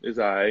is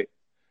all right.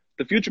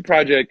 The Future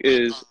project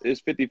is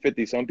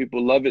 50-50. Some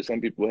people love it, some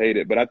people hate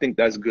it. But I think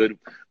that's good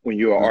when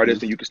you're an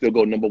artist and you can still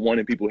go number one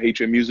and people hate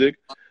your music.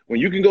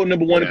 When you can go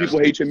number one and people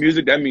hate your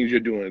music, that means you're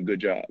doing a good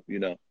job, you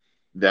know?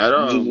 That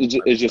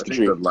it's just the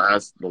truth.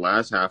 The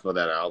last half of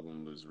that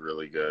album was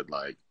really good.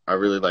 Like, I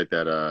really like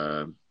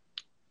that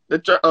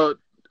what's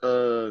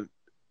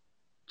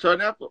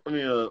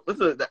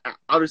the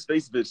Outer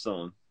Space Bitch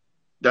song?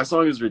 That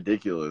song is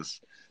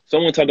ridiculous.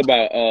 Someone talked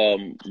about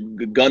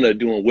Gunna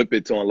doing Whip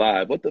It's on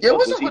live. What the fuck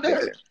what's was up he with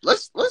that?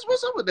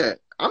 What's up with that?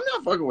 I'm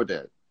not fucking with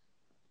that.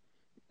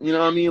 You know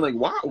what I mean? Like,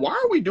 why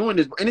are we doing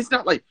this? And it's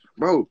not like,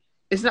 bro,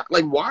 it's not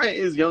like, why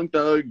is Young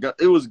Thug?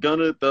 It was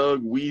Gunna,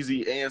 Thug,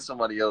 Weezy, and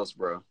somebody else,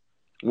 bro.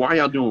 Why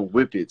y'all doing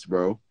Whip It's,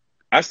 bro?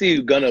 I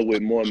see Gunna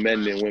with more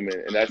men than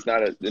women, and that's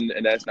not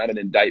an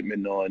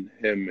indictment on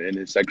him and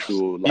his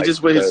sexual life. He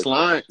just with his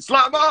slime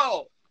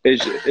ball.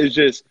 It's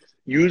just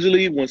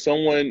usually when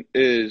someone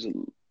is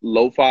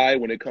lo-fi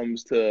when it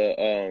comes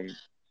to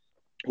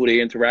who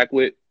they interact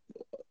with,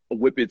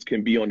 Whippets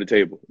can be on the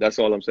table. That's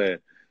all I'm saying.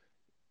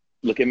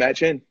 Look at Matt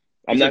Chin.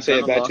 I'm not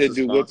saying Matt Chin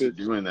do Whippets.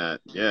 Doing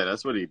that. Yeah,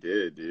 that's what he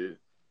did, dude.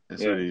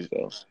 That's what he.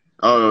 So.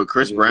 Oh,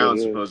 Chris Brown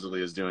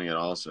supposedly is doing it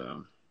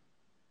also.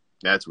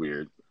 That's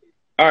weird.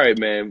 All right,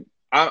 man.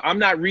 I'm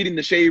not reading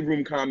the Shade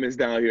Room comments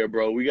down here,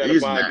 bro. We got a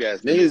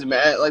podcast. Niggas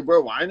mad. Like,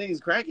 bro, why are niggas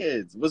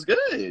crackheads? What's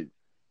good?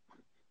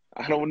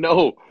 I don't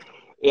know.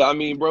 I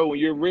mean, bro, when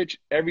you're rich,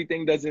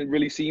 everything doesn't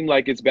really seem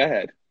like it's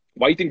bad.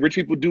 Why do you think rich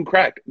people do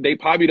crack? They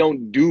probably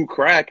don't do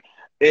crack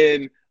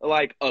in,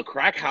 like, a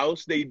crack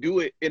house. They do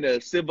it in a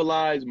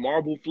civilized,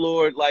 marble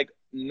floored, like,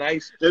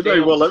 nice. They're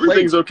like, well,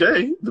 everything's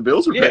okay. The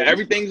bills are paid. Yeah,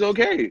 everything's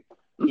okay.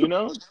 You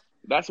know?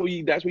 That's where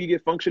you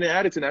get functioning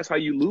addicts, and that's how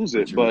you lose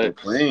it. But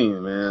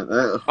man.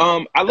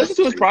 I listened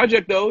to his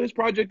project though. His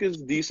project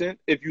is decent.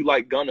 If you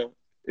like Gunna,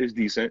 is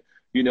decent.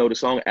 You know, the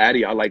song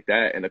Addy, I like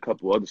that, and a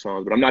couple other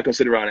songs. But I'm not gonna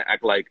sit around and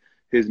act like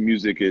his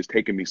music is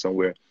taking me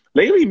somewhere.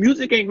 Lately,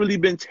 music ain't really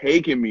been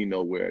taking me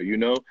nowhere. You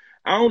know,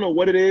 I don't know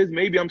what it is.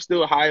 Maybe I'm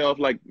still high off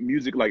like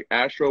music like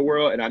Astro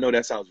World, and I know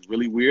that sounds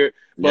really weird.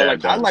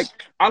 But I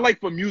like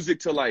for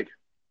music to like,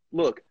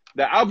 look,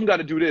 the album got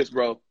to do this,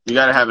 bro. You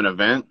got to have an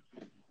event.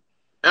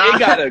 It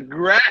gotta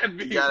grab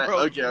me,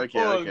 bro. Okay.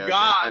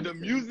 God, the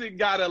music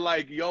gotta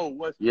like, yo,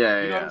 what's you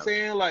know what I'm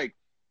saying? Like,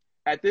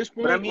 at this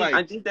point, but I mean, like,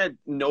 I think that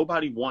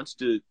nobody wants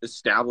to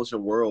establish a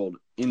world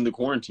in the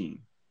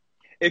quarantine.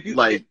 If you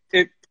like,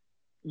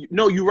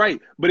 no, you're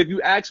right. But if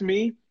you ask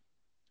me,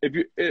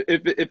 if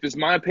it's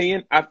my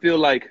opinion, I feel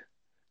like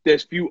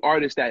there's few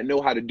artists that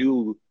know how to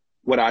do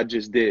what I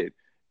just did,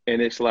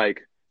 and it's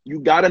like, you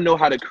got to know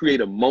how to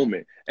create a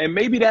moment. And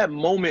maybe that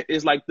moment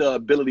is like the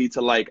ability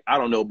to, like, I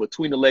don't know,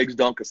 between the legs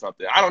dunk or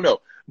something. I don't know.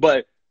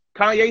 But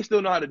Kanye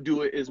still know how to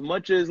do it as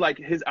much as, like,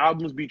 his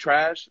albums be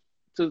trash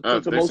to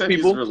most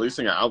people. He's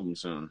releasing an album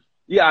soon.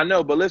 Yeah, I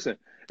know. But listen,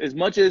 as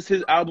much as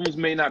his albums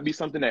may not be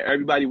something that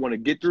everybody want to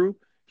get through,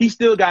 he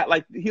still got,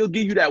 like, he'll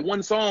give you that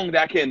one song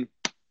that can.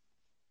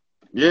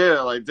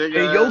 Yeah, like, and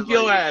yoke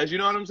your ass. You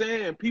know what I'm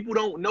saying? People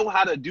don't know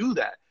how to do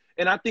that.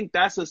 And I think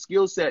that's a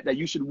skill set that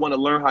you should want to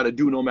learn how to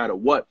do no matter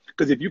what.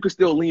 Because if you can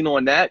still lean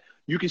on that,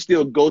 you can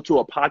still go to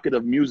a pocket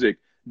of music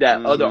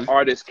that other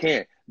artists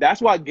can't. That's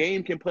why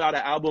Game can put out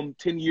an album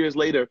 10 years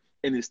later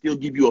and it still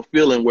give you a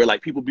feeling where,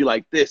 like, people be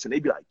like this and they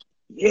be like,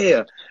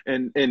 yeah.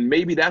 And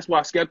maybe that's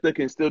why Skepta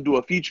can still do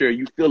a feature.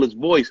 You feel his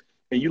voice,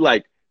 and you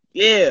like,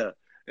 yeah.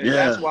 And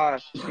that's Yeah. why,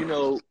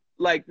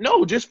 like,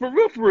 no, just for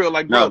real.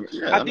 Like, bro, No,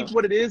 yeah, I I know. think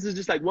what it is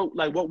just like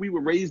what we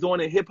were raised on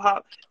in hip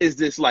hop is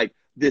this like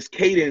this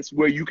cadence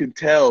where you can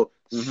tell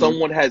Hmm.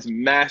 someone has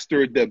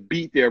mastered the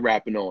beat they're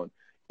rapping on.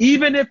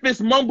 Even if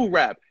it's mumble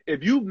rap,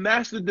 if you've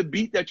mastered the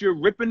beat that you're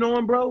ripping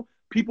on, bro,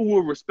 people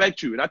will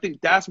respect you. And I think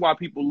that's why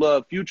people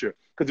love Future.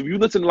 Because if you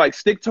listen to like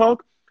Stick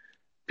Talk,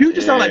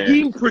 Future sound like Yeah.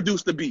 he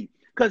produced the beat.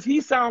 Because he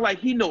sound like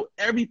he know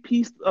every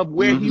piece of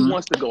where he Hmm.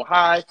 wants to go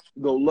high,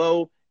 go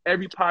low,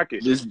 every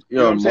pocket. This, You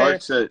know what I'm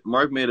saying?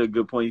 Mark made a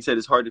good point. He said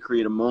it's hard to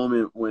create a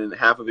moment when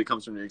half of it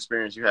comes from the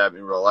experience you have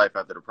in real life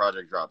after the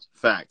project drops.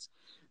 Facts.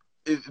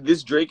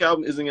 This Drake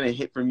album isn't gonna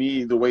hit for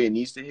me the way it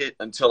needs to hit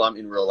until I'm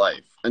in real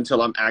life,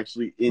 until I'm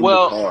actually in the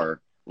Well,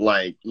 car.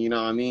 Like, you know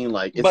what I mean?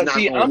 Like, it's but not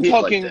see, gonna hit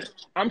like that.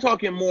 I'm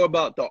talking more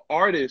about the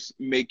artist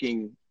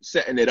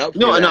setting it up for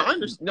No, that I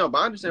understand. No, but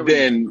I understand what you're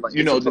saying. than Like, it's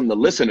than supposed the to be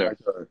listener.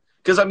 like a,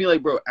 because I mean,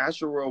 like, bro,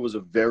 Astro World was a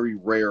very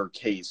rare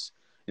case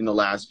in the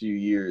last few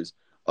years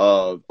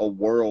of a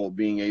world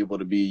being able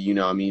to be, you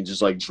know, what I mean,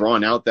 just like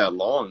drawn out that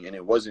long, and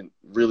it wasn't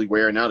really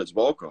wearing out its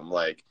welcome.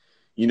 Like,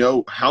 you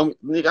know,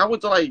 like, I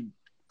went to like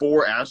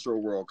 4 Astro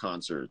World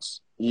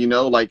concerts, you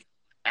know, like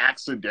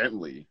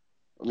accidentally.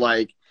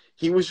 Like,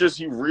 he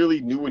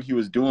really knew what he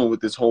was doing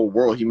with this whole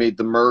world. He made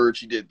the merge,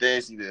 he did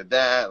this, he did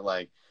that.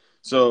 Like,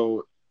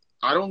 so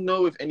I don't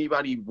know if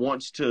anybody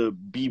wants to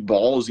be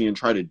ballsy and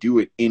try to do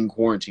it in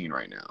quarantine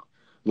right now.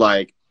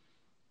 Like,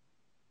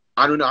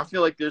 I don't know. I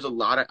feel like there's a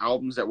lot of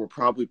albums that were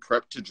probably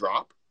prepped to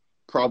drop,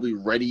 probably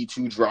ready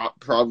to drop,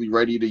 probably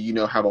ready to, you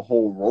know, have a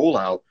whole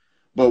rollout.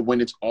 But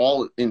when it's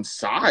all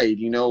inside,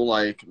 you know,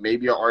 like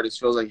maybe an artist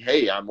feels like,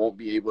 hey, it won't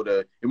be able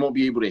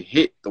to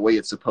hit the way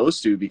it's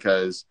supposed to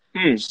because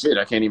shit,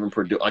 I can't even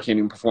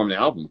perform the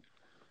album.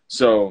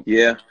 So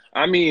Yeah,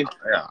 I mean,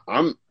 yeah,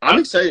 I'm I,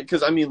 excited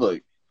because I mean,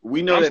 look,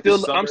 we know I'm that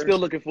this still I'm summer. still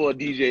looking for a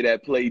DJ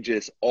that play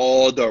just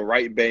all the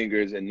right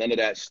bangers and none of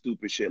that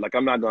stupid shit. Like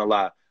I'm not gonna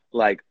lie,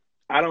 like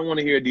I don't want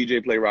to hear a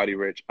DJ play Roddy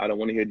Rich. I don't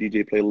want to hear a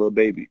DJ play Lil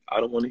Baby. I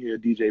don't want to hear a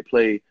DJ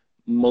play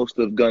most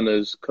of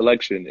Gunna's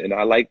collection. And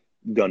I like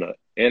Gunna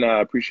and I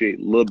appreciate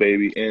Lil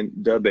Baby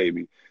and Da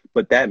Baby.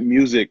 But that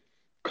music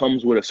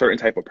comes with a certain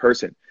type of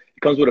person.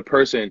 It comes with a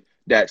person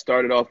that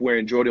started off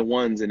wearing Jordan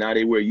 1s and now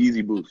they wear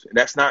Yeezy boots. And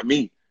that's not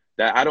me.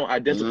 That I don't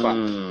identify.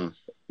 Mm,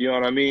 You know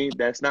what I mean?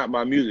 That's not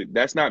my music.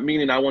 That's not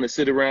meaning I want to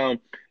sit around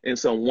in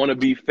some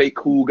wannabe fake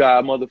cool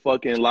guy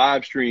motherfucking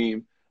live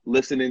stream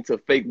listening to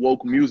fake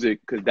woke music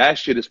because that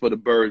shit is for the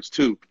birds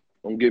too.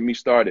 Don't get me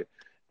started.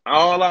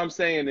 All I'm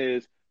saying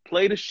is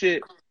play the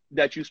shit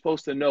that you're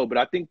supposed to know. But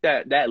I think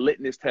that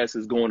litmus test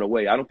is going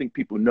away. I don't think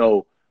people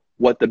know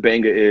what the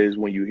banger is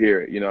when you hear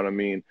it. You know what I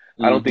mean?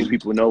 I don't think mm-hmm.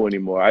 people know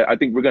anymore. I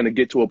think we're gonna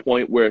get to a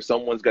point where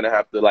someone's gonna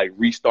have to like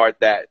restart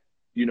that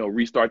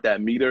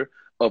meter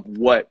of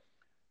what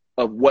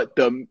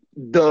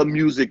the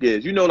music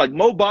is. You know, like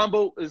Mo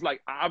Bambo is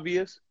like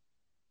obvious.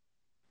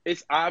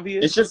 It's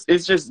obvious.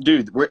 It's just,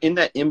 dude, we're in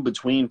that in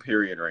between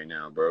period right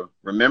now, bro.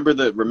 Remember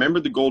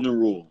the golden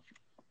rule.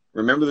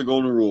 Remember the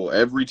golden rule.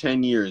 Every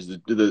 10 years,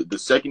 the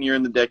second year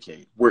in the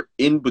decade, we're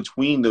in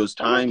between those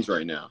times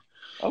right now.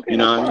 Okay, You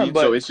know that's what I fine. mean?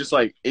 So But it's just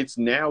like it's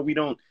now we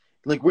don't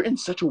like we're in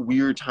such a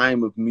weird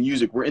time of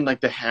music. We're in like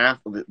the half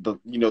of the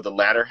you know the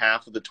latter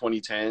half of the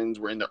 2010s.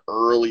 We're in the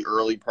early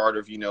part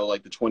of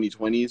like the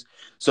 2020s.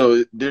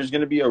 So there's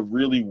going to be a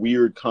really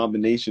weird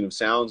combination of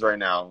sounds right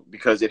now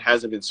because it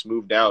hasn't been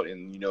smoothed out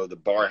and the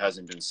bar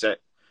hasn't been set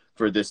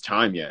for this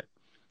time yet.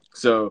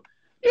 So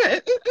yeah,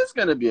 it's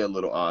going to be a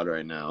little odd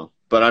right now.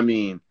 But I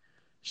mean,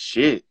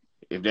 shit.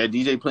 If that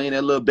DJ playing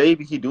that little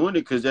baby, he doing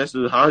it because that's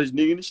the hottest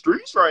nigga in the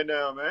streets right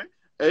now, man.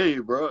 Hey,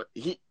 bro,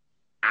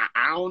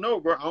 I don't know,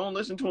 bro. I don't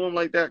listen to him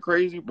like that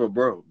crazy, but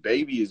bro,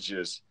 baby is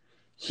just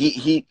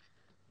the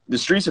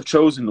streets have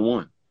chosen the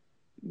one.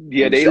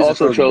 yeah, And the they streets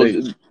have also chosen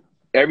baby. chose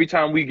every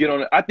time we get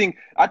on it. I think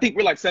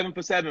we're like 7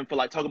 for 7 for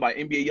like talking about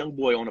NBA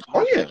YoungBoy on the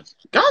Oh yeah, podcast.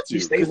 got to He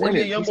stay because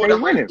winning. NBA He YoungBoy, stay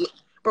winning.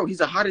 bro, he's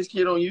the hottest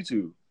kid on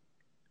YouTube.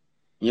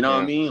 You know what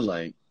I Yeah. mean?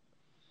 Like,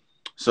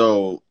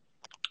 so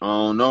I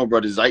don't know,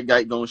 bro. The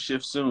Zeitgeist gonna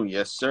shift soon.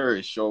 Yes, sir.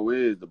 It sure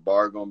is. The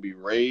bar gonna be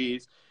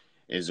raised.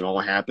 It's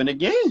gonna happen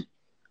again.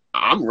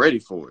 I'm ready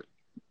for it.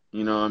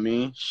 You know what I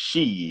mean?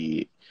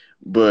 Shit.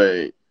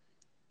 But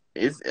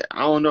I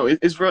don't know.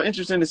 It's real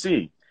interesting to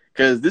see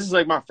because this is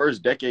like my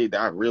first decade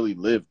that I really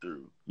lived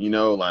through.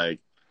 Like.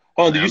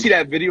 Oh, did you see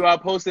that video I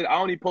posted? I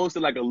only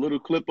posted like a little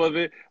clip of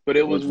it, but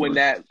it was Which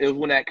when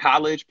one? that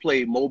college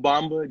played Mo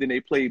Bamba, then they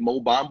played Mo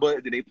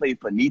Bamba, then they played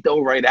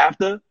Finito right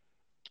after.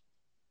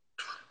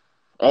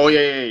 Oh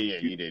yeah.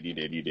 You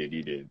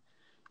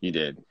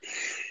did.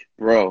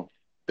 Bro,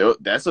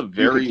 That's a you could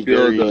very,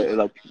 feel very. the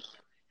like,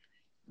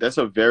 That's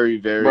a very,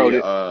 very.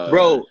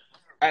 bro.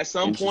 At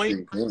some point,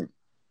 Interesting point.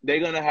 they're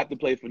gonna have to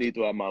play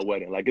Finito at my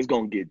wedding. Like it's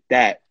gonna get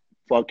that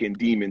fucking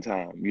demon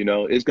time.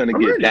 It's gonna I'm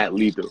get ready. that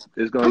lethal.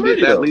 It's gonna I'm get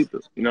ready that though. lethal.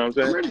 You know what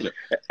I'm I'm saying? ready.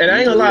 And I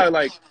ain't gonna lie,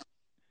 like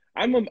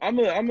I'm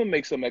gonna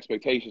make some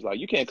expectations. Like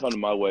you can't come to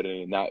my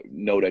wedding and not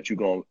know that you're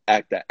gonna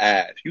act the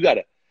ass. You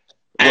gotta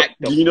Well, act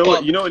the you know what?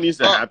 fuck You know what needs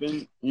to up.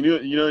 happen. You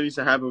know what needs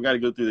to happen. We got to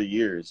go through the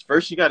years.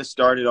 First, you got to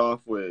start it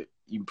off with.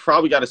 You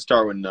probably got to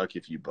start with Nuck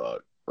if you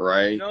buck,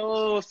 right?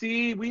 No,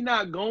 see, we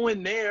not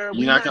going there. You're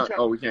We not not gonna. trying.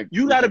 Oh, You we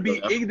gotta can't go be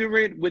that far.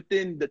 ignorant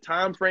within the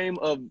time frame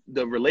of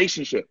the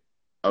relationship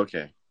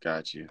Okay,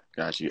 got you.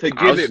 to I give was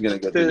just it gonna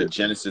go through the to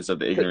genesis of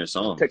the to ignorant to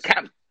songs.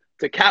 cap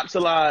to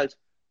capsulize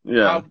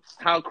Yeah,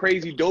 how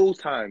crazy those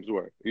times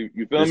were.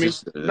 You feel this me?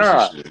 is true. This is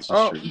Nah, true. This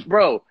is true.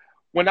 bro.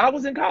 When I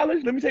was in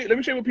college, let me show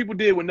you what people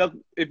did when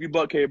if you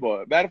buck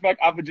K-Boy. Matter of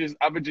fact, I would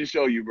just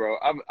show you, bro.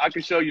 I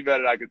can show you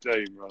better than I can tell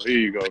you, bro. Here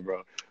you go,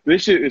 bro.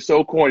 This shit is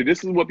so corny.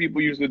 This is what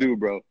people used to do,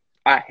 bro.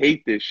 I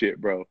hate this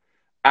shit, bro.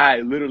 I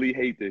literally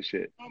hate this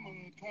shit.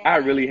 I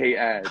really hate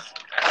ads.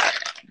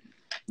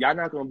 Y'all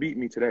not gonna beat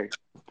me today.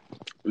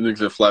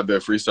 Niggas have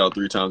flatbed freestyle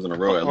 3 times in a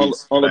row at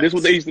least. This is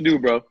what they used to do,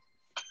 bro.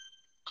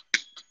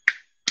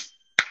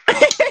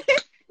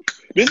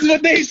 This is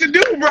what they used to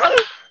do, bro.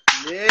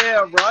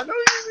 Yeah, bro. I know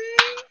what you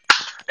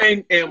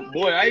mean. And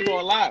boy, I ain't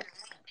gonna lie.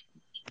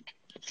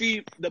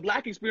 See, the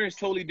black experience is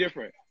totally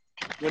different.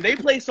 When they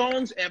play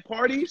songs at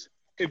parties,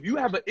 if you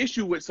have an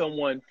issue with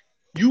someone,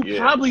 you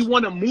probably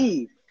want to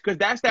move because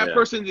that's that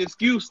person's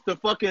excuse to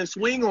fucking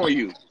swing on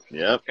you.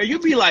 Yep. And you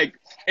be like,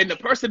 and the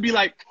person be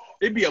like,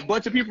 it'd be a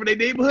bunch of people in their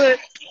neighborhood.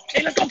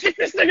 Hey, let's go kick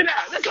this nigga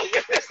down. Let's go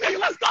get this nigga.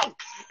 Let's go.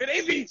 And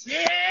they be,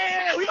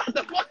 yeah, we about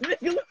to fuck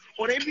nigga.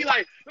 Or they be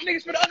like, them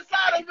niggas from the other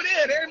side over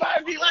there. And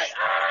everybody be like,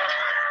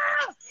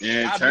 ah.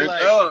 Yeah, I'd turn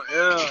like, up.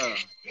 Yeah.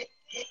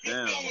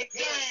 Damn.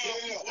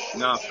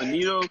 Nah,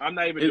 Finito. I'm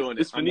not even doing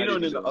it. It's Finito,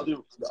 and then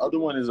the other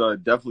one is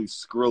definitely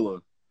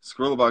Skrilla.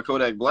 Skrilla by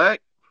Kodak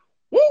Black.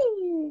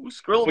 Woo!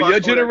 Skrilla For by your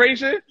Kodak.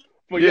 generation?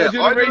 For your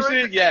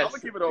generation, yes. I'm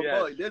gonna keep it on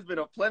bug. There's been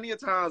plenty of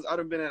times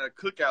I've been at a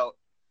cookout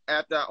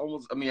after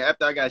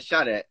I got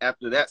shot at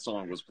after that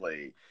song was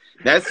played.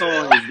 That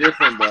song is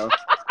different, bro.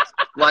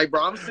 Like,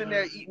 bro, I'm sitting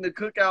there eating the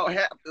cookout.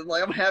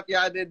 Like, I'm happy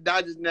I didn't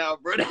die just now,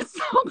 bro. That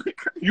song is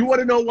crazy. You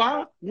want to know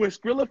why? When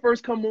Skrilla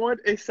first come on,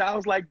 it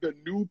sounds like the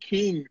new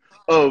king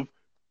of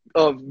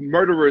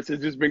murderers has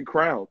just been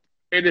crowned,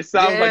 and it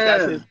sounds like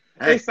that's his.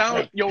 It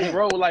sounds, yo,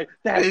 bro, like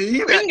that.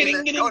 You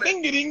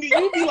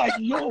be like,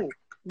 yo,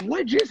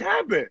 what just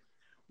happened,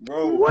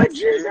 bro? What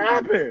just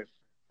happened?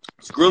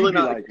 Skrilla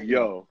not like,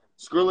 yo.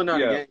 Skrilla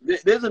not again.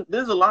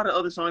 There's a lot of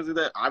other songs of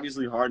that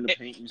obviously hard in the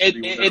paint.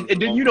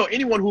 And then you know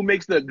anyone who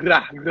makes the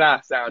gra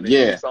gra sound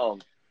in the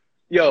song,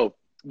 yo,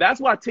 that's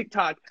why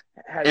TikTok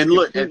has. And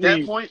look, at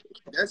that point,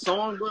 that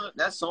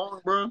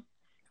song, bro.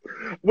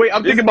 Wait,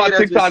 I'm thinking about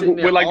TikTok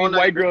where like these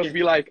white girls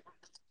be like,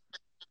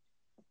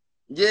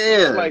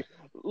 yeah,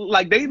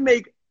 like they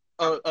make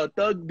a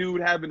thug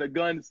dude having a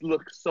gun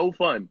look so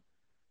fun.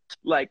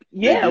 Like,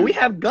 yeah, we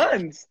have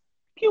guns.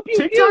 Pew, pew,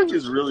 TikTok pew.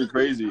 is really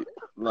crazy.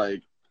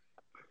 Like,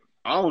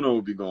 I don't know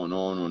what be going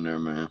on there,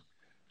 man.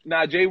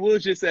 Nah, Jay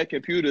Woods just said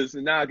computers.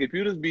 Nah,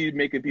 computers be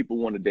making people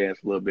want to dance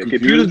a little bit.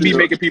 Computers be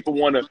making people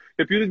want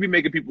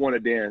to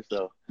dance.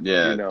 So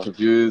yeah, you know,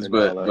 confused.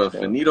 But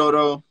Finito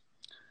though,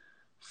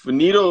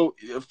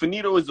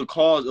 Finito is the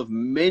cause of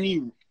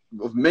many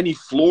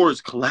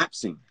floors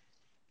collapsing.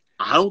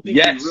 I don't think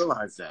you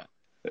realize that.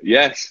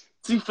 Yes.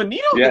 See,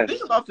 Finito. The thing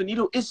about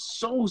Finito is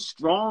so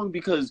strong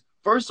because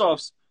first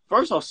off,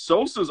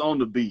 Sosa's on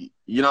the beat.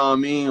 You know what I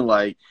mean?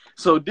 Like,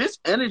 so this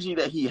energy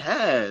that he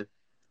had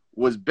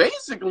was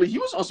basically, he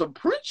was on some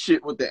Prince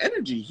shit with the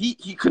energy.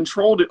 He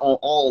controlled it on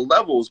all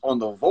levels, on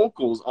the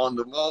vocals, on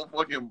the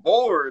motherfucking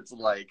boards.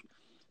 Like,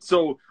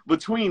 so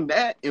between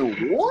that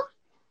and War,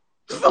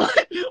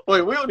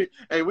 wait, we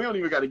don't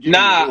even got to get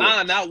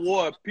not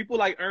War. People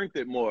like earned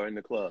it more in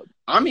the club.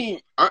 I mean,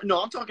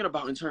 no, I'm talking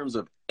about in terms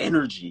of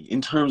energy,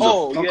 in terms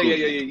of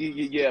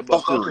fuckery. yeah,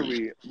 but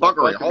fuckery,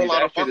 a whole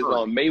lot of shit is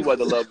on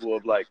Mayweather level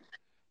of like,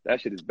 that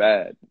shit is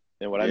bad.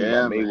 And what I mean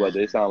by Mayweather,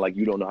 it sounds like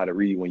you don't know how to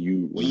read when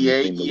you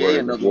sing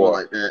the word war.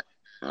 Like that.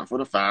 For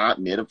the 5,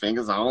 middle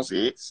fingers on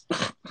 6.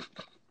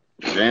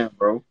 Damn,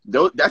 bro,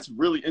 that's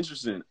really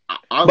interesting.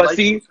 But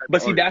see,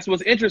 that's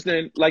what's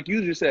interesting. Like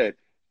you just said,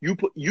 you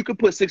could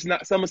put some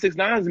of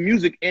 6ix9ine's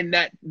music in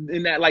that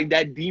like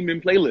that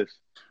demon playlist.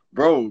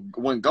 Bro,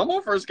 when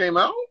Gummo first came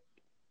out,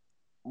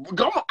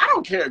 Gummo, I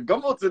don't care.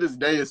 Gummo to this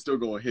day is still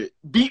going to hit.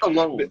 Beat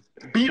alone.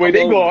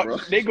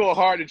 They go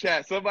hard in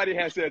chat. Somebody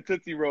has said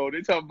Tootsie Roll. They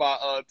talking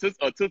about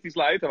Tootsie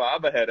Slide. They talking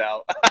about I'ma head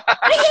out.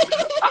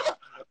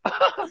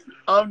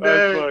 I'm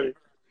dead. Funny.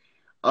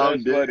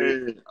 I'm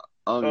dead.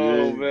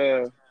 Oh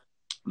man.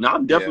 No,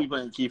 I'm definitely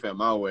playing Keith at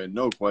my way.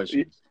 No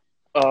question.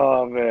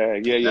 Oh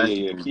man,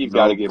 yeah. Keith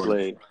gotta get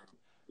played.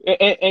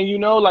 And you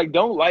know, like,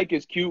 don't like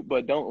is cute,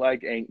 but don't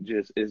like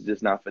is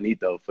just not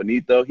finito.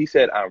 Finito, he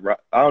said, I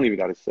don't even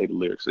got to say the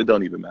lyrics. It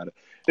don't even matter.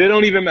 It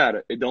don't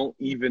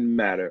even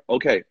matter.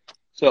 Okay,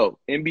 so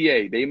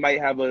NBA, they might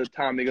have a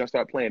time they're going to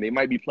start playing. They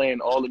might be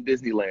playing all in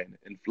Disneyland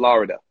in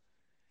Florida.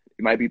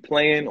 They might be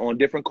playing on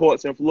different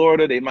courts in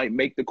Florida. They might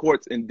make the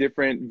courts in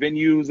different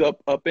venues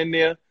up in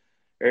there.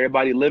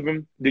 Everybody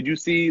living. Did you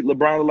see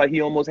LeBron look like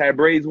he almost had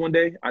braids one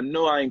day? I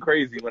know I ain't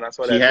crazy when I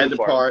saw He that had pool to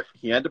party. part.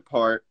 He had to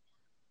part.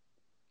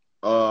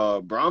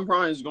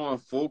 Bron is going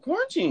full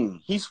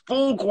quarantine. He's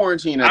full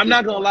quarantine at I'm this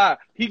not gonna point. lie.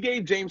 He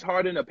gave James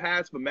Harden a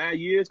pass for mad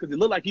years because it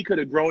looked like he could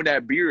have grown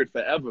that beard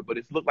forever, but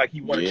it looked like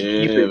he wanted to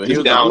keep Yeah, it but he just was like,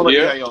 I'm down gonna let you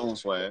here. have your own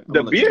swag. I'm The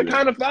gonna let you beard do that.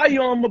 kind of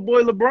fire on my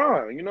boy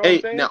LeBron. You know what I'm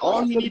Hey, saying? now Shout all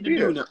out he to the need to do,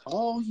 beard. now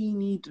all he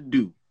need to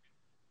do,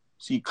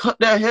 see, cut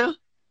that hair,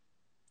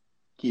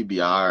 he'd be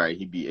all right.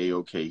 He'd be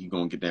A-okay. He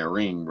gonna get that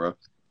ring, bro.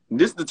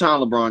 This is the time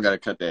LeBron got to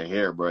cut that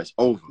hair, bro. It's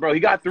over. Bro, he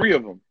got 3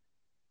 of them.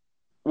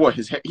 What,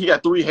 he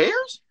got 3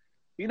 hairs?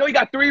 You know he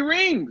got 3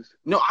 rings.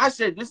 No, I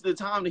said this is the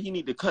time that he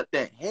need to cut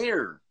that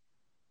hair.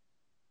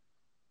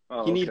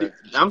 Oh, He okay. need to,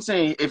 I'm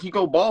saying if he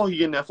go ball, he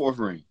getting that 4th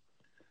ring.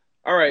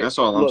 All right. That's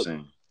all I'm Look,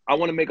 saying. I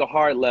want to make a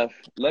hard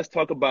left. Let's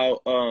talk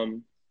about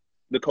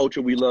the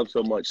culture we love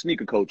so much,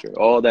 sneaker culture,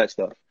 all that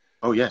stuff.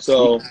 Oh yeah.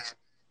 So, sneakers.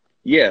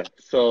 yeah.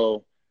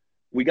 So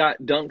we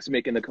got Dunks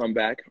making a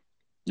comeback.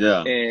 Yeah.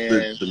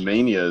 And The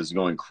mania is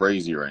going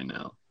crazy right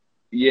now.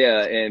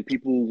 yeah, and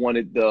people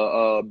wanted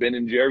the Ben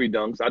and Jerry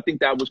Dunks. I think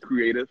that was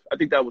creative. I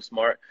think that was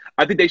smart.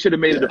 I think they should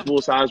have made it a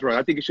full size run.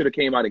 I think it should have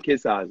came out in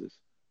kid sizes.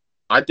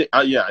 I think,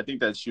 I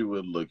think that shoe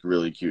would look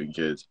really cute in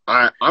kids.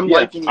 I'm Yeah,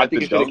 liking I that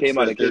think the it should have dunks came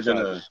out that in they're kid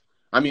gonna. sizes.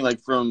 I mean, like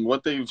from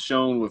what they've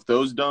shown with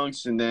those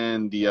dunks, and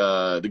then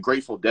the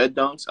Grateful Dead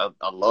dunks.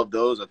 I love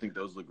those. I think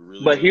those look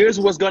really. But really here's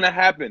cool. what's gonna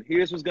happen.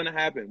 Here's what's gonna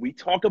happen. We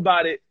talk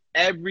about it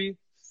every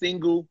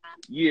single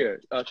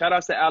year. Shout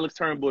out to Alex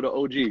Turnbull, the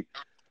OG.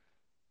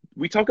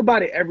 We talk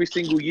about it every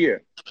single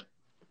year.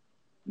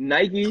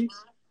 Nike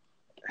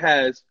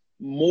has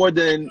more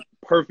than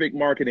perfect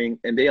marketing,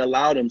 and they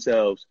allow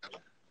themselves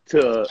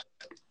to,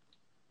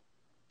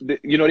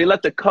 you know, they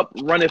let the cup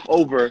runneth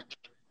over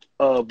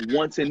of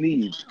wants and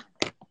needs.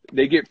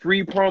 They get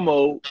free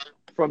promo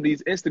from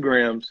these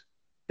Instagrams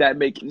that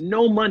make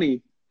no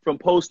money from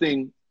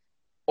posting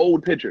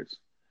old pictures.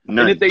 None.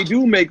 And if they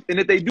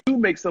do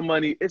make some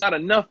money, it's not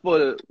enough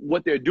for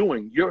what they're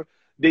doing.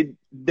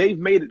 They've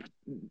made it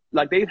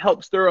like they've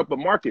helped stir up a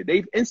market.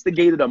 They've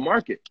instigated a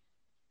market.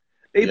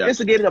 They've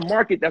instigated a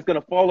market that's going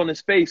to fall on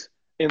its face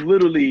in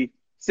literally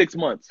 6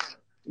 months.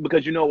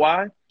 Because you know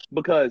why?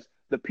 Because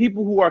the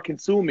people who are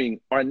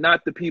consuming are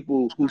not the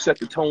people who set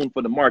the tone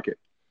for the market.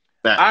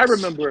 Facts. I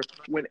remember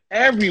when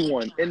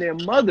everyone and their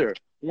mother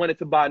wanted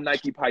to buy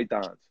Nike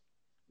Pythons.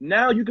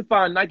 Now you can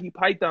find Nike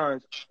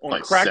Pythons on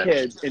Like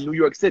crackheads in New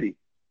York City.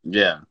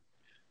 Yeah.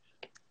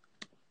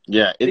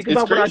 Yeah. Think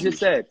about crazy. what I just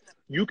said.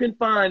 You can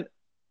find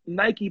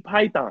Nike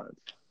Pythons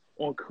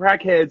on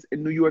crackheads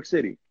in New York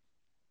City.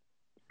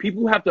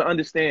 People have to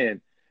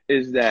understand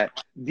is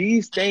that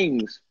these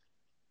things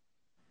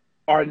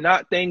are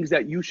not things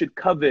that you should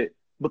covet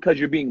because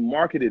you're being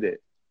marketed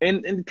it.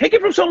 And take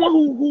it from someone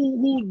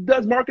who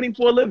does marketing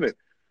for a living.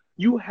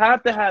 You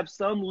have to have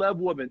some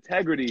level of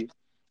integrity.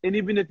 And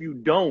even if you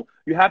don't,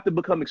 you have to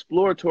become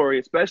exploratory,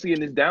 especially in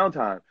this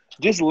downtime.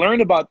 Just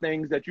learn about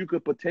things that you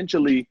could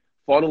potentially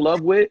fall in love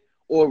with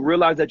or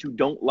realize that you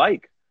don't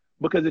like.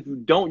 Because if you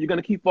don't, you're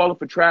going to keep falling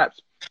for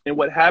traps. And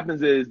what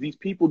happens is these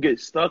people get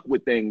stuck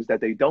with things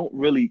that they don't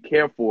really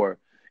care for.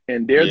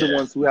 And they're the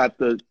ones who have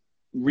to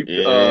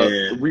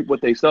reap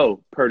what they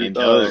sow.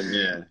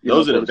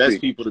 Those are the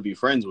best people to be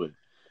friends with.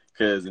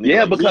 Because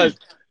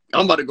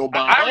I'm about to go buy.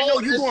 I already know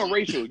you're going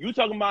racial. You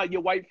talking about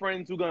your white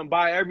friends who gonna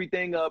buy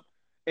everything up,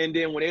 and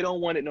then when they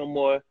don't want it no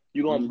more,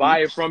 you're gonna buy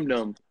it from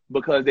them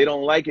because they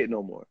don't like it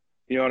no more.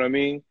 You know what I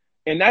mean?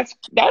 And that's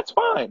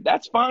fine.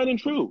 That's fine and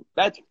true.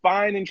 That's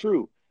fine and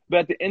true. But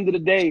at the end of the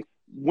day,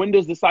 when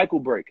does the cycle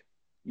break?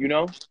 You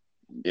know?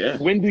 Yeah.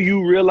 When do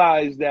you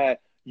realize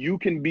that you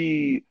can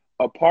be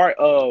a part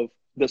of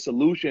the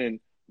solution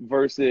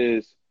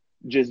versus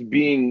just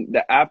being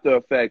the after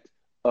effect?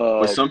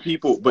 But some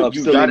people, but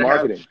you gotta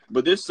have.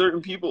 But there's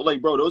certain people,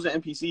 like bro, those are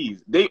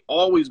NPCs. They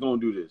always gonna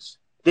do this.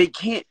 They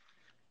can't.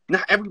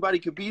 Not everybody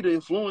could be the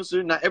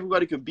influencer. Not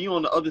everybody could be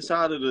on the other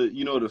side of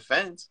the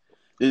fence.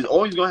 There's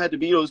always gonna have to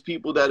be those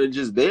people that are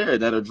just there,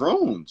 that are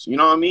drones. You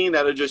know what I mean?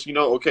 That are just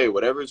okay,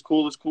 whatever is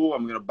cool is cool.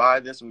 I'm gonna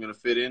buy this. I'm gonna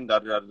fit in. Da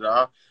da da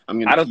da.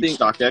 I'm gonna keep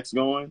StockX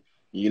going.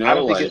 I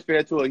don't think it's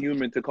fair to a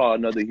human to call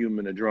another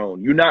human a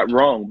drone. You're not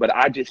wrong, but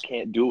I just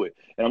can't do it.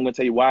 And I'm going to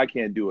tell you why I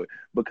can't do it.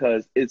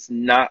 Because it's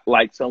not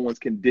like someone's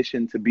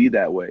conditioned to be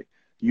that way.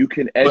 You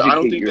can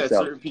educate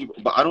yourself.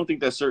 But I don't think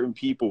that certain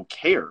people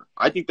care.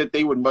 I think that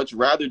they would much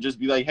rather just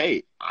be like,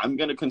 hey, I'm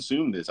going to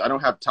consume this. I don't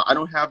have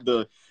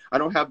the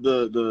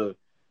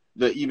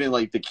even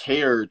like the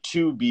care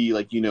to be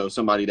like,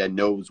 somebody that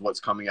knows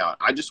what's coming out.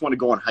 I just want to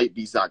go on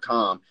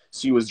hypebeast.com,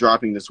 see what's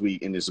dropping this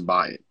week, and just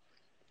buy it.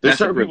 There's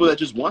certain people that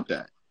just want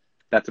that.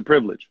 That's a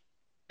privilege.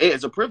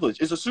 It's a privilege.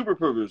 It's a super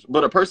privilege.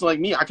 But a person like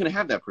me, I couldn't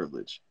have that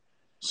privilege.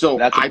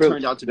 So I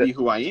turned out to be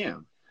who I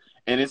am.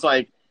 And it's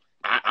like,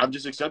 I've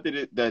just accepted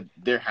it that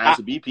there has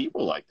to be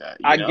people like that.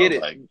 I get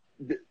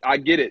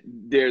it.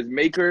 There's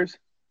makers,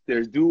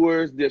 there's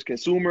doers, there's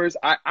consumers.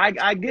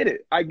 I get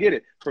it. I get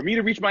it. For me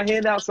to reach my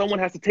hand out, someone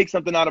has to take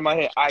something out of my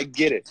hand. I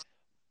get it.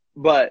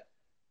 But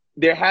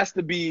there has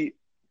to be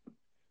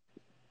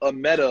a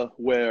meta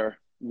where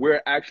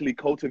we're actually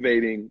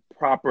cultivating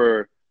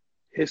proper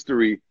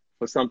history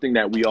for something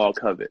that we all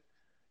covet.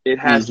 It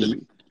has to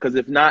be, because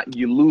if not,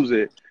 you lose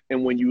it.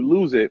 And when you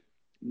lose it,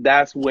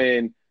 that's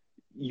when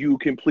you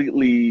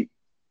completely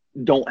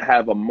don't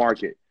have a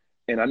market.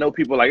 And I know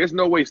people are like, there's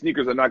no way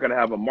sneakers are not going to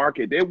have a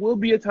market. There will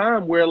be a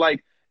time where,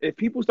 like, if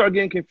people start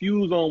getting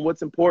confused on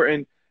what's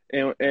important,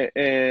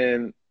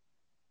 and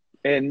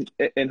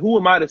who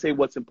am I to say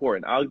what's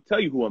important? I'll tell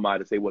you who am I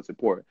to say what's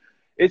important.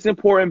 It's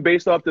important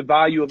based off the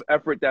value of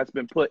effort that's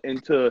been put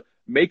into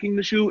making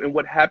the shoe and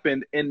what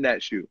happened in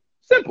that shoe.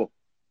 Simple.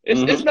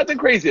 It's nothing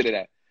crazier than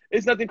that.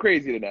 It's nothing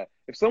crazier than that.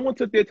 If someone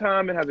took their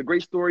time and has a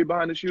great story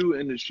behind the shoe,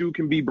 and the shoe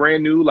can be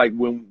brand new, like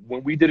when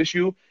we did a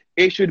shoe,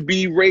 it should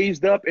be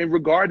raised up and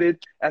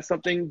regarded as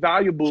something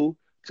valuable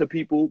to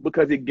people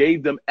because it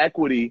gave them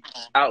equity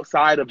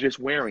outside of just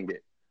wearing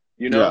it.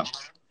 You know? Yeah.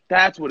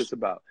 That's what it's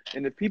about.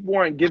 And if people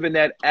aren't giving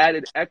that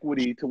added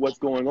equity to what's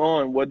going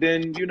on, well,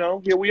 then, you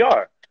know, here we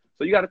are.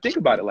 So you got to think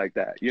about it like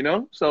that, you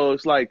know? So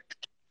it's like,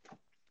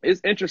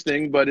 it's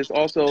interesting, but it's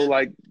also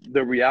like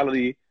the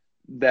reality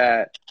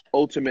that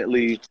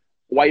ultimately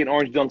white and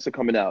orange dunks are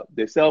coming out.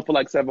 They sell for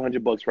like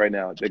 $700 right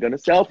now. They're going to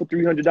sell for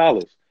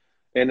 $300.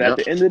 And at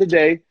the end of the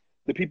day,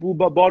 the people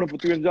who bought them for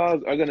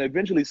 $300 are going to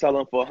eventually sell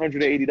them for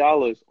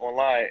 $180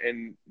 online.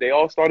 And they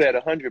all started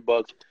at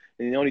 $100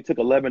 and it only took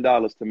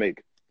 $11 to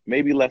make.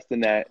 Maybe less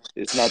than that.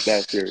 It's not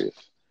that serious,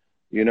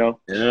 you know?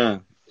 Yeah.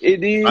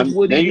 It is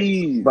what it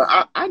is.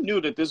 But I knew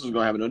that this was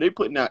going to happen. They're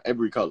putting out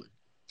every color.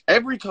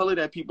 Every color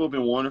that people have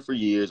been wanting for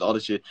years, all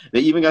the shit. They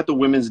even got the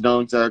women's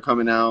dunks that are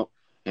coming out.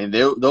 And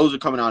those are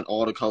coming out in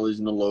all the colors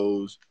and the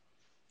lows.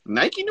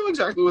 Nike knew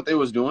exactly what they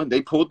was doing.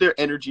 They pulled their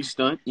energy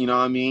stunt, you know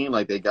what I mean?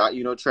 Like, they got,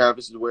 you know,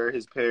 Travis to wear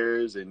his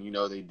pairs, and, you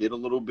know, they did a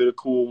little bit of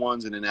cool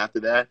ones, and then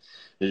after that,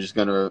 they're just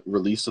going to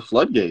release the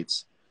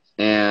floodgates.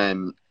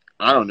 And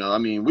I don't know. I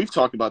mean, we've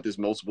talked about this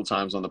multiple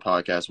times on the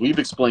podcast. We've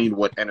explained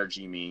what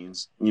energy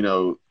means, you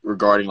know,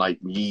 regarding, like,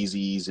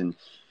 Yeezys and,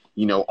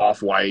 you know,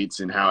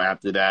 Off-Whites, and how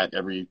after that,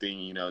 everything,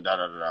 you know,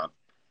 da-da-da-da.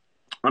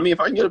 I mean, if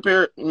I can get a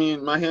pair, I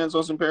mean, my hands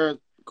on some pairs,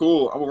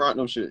 cool, I'm going to rock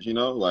them shit, you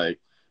know? Like,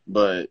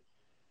 but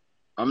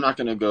I'm not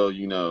gonna go,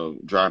 you know,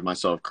 drive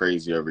myself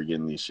crazy over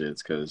getting these shits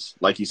because,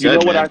 like you said, you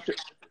know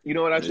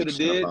what I should have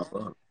did?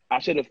 I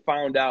should have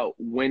found out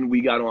when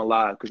we got on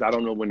live because I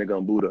don't know when they're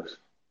gonna boot us.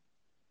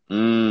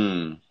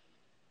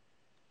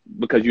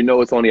 Because you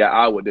know it's only an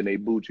hour, then they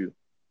boot you.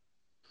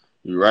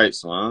 You're right,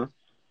 son.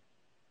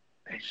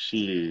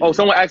 Shit. Oh,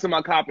 someone asked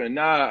about copping.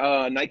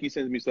 Nah, Nike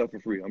sends me stuff for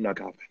free. I'm not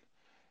copping.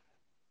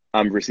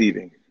 I'm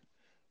receiving.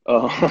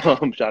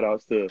 Shout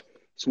outs to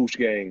Swoosh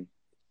Gang.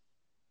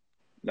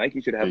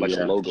 Nike should have like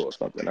a logo or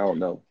something. I don't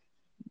know.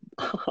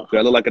 Do I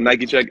look like a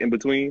Nike check in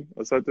between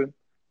or something?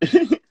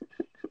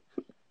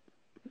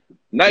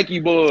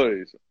 Nike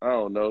boys. I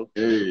don't know.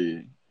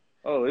 Hey.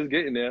 Oh, it's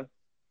getting there.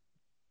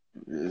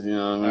 You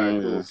know what I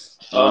mean?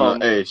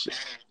 Right,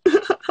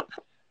 cool.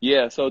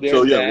 Yeah, so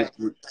there's that.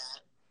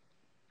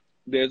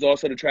 There's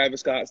also the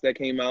Travis Scotts that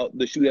came out.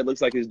 The shoe that looks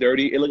like it's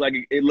dirty. It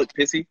looked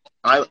pissy.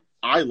 I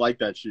like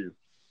that shoe.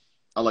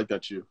 I like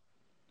that shoe.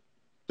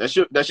 That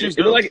shoe's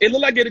it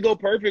looked like it'd go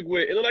perfect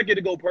with. It looked like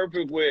it'd go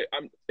perfect with.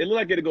 It looked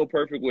like it'd go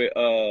perfect with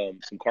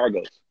some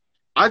cargos.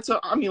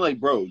 I mean, like,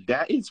 bro,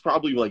 that is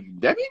probably like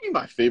that may be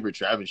my favorite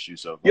Travis shoe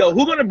so far. Yo,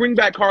 who gonna bring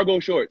back cargo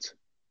shorts?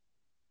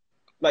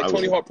 Like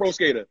Tony Hawk Pro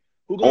Skater.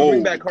 Who gonna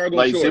bring back cargo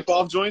shorts? Like zip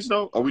off joints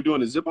though? Are we doing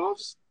the zip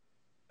offs?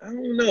 I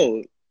don't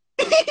know.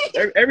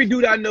 every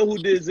dude I know who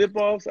did zip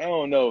offs, I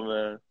don't know,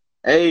 man.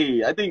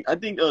 Hey, I think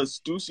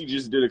Stussy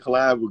just did a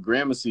collab with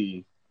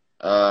Gramercy.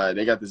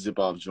 They got the zip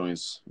off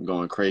joints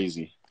going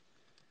crazy.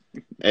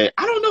 Hey,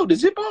 I don't know, the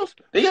zip off.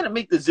 They got to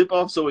make the zip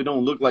off so it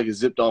don't look like it's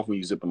zipped off when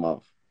you zip them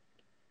off.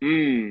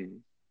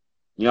 You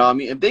know what I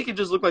mean? If they could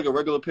just look like a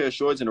regular pair of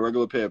shorts and a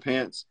regular pair of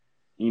pants,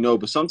 you know.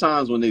 But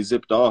sometimes when they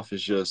zipped off,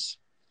 it's just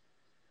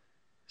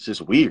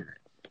weird.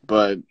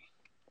 But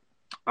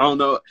I don't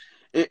know.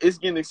 It's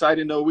getting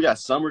exciting though. We got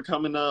summer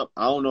coming up.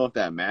 I don't know if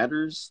that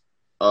matters.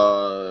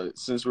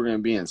 Since we're gonna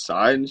be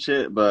inside and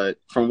shit, but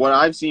from what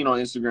I've seen on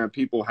Instagram,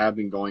 people have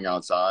been going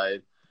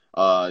outside.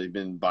 They've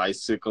been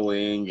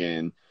bicycling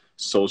and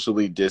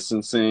socially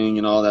distancing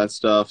and all that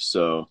stuff.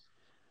 So,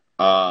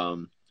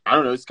 I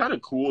don't know. It's kind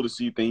of cool to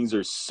see things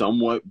are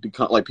somewhat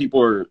become like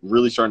people are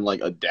really starting to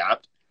like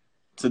adapt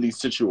to these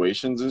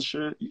situations and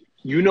shit.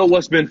 You know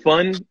what's been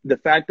fun? The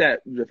fact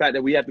that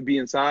we have to be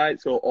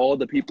inside. So all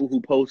the people who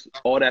post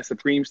all that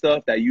Supreme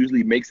stuff that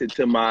usually makes it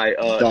to my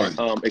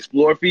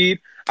Explore feed,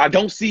 I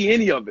don't see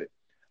any of it.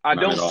 I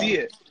don't see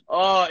it.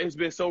 Oh, it's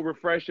been so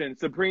refreshing.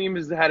 Supreme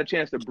has had a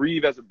chance to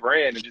breathe as a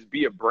brand and just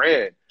be a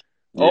brand.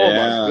 Yeah. Oh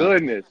my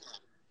goodness.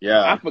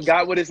 Yeah. I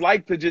forgot what it's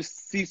like to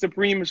just see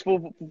Supreme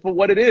for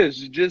what it is.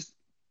 Just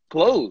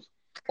clothes.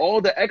 All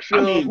the extra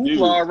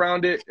hoopla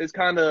around it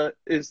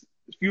is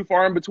few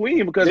far in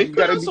between because you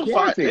gotta be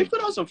quarantined. They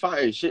put out some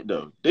fire shit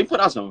though. They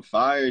put out some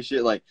fire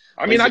shit. Like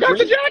I mean, I got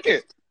the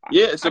jacket.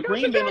 Yeah,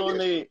 Supreme been on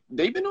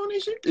they've been on their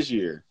shit this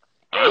year.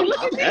 Hey,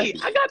 look at me.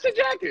 I got the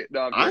jacket.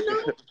 No, I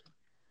know.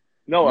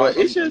 No, But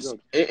it's I'm just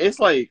joking. it's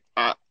like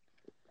I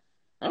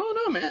don't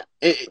know, man.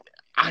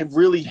 I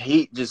really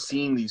hate just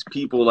seeing these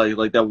people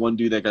like that one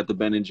dude that got the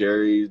Ben and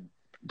Jerry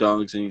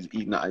dunks and he's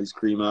eating the ice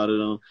cream out of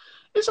them.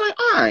 It's like,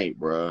 all right,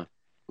 bro.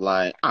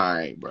 Like, all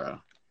right, bro.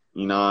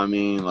 You know what I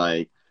mean?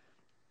 Like,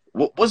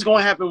 what's going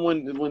to happen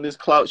when this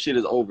clout shit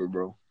is over,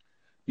 bro?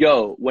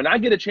 Yo, when I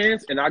get a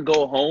chance and I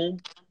go home,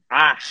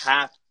 I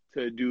have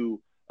to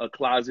do a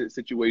closet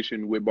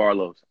situation with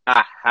Barlow's.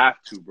 I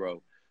have to,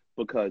 bro,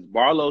 because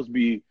Barlow's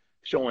be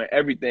showing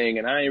everything,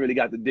 and I ain't really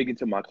got to dig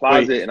into my Wait,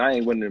 closet, and I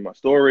ain't went in my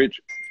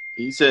storage.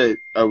 he said,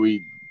 "Are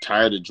we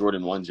tired of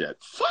Jordan 1s yet?"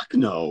 Fuck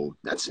no.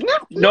 That's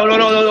never No, no, no.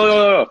 no, no, no,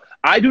 no, no.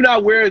 I do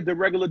not wear the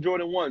regular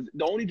Jordan 1s.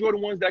 The only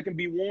Jordan 1s that can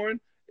be worn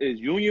is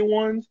Union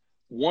ones,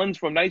 ones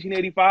from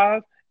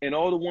 1985, and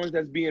all the ones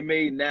that's being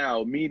made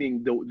now,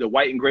 meaning the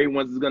white and gray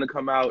ones is going to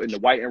come out and the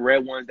white and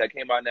red ones that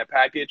came out in that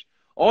package.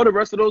 All the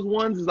rest of those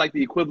ones is like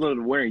the equivalent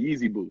of wearing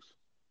Yeezy boots.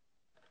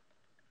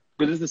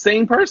 Because it's the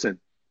same person.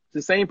 It's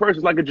the same person.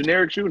 It's like a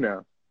generic shoe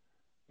now.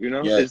 You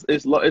know, Yeah,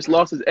 it's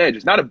lost its edge.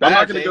 It's not a I'm not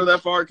bad gonna thing. go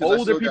that far because I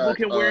Older still people got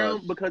can wear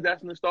them because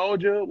that's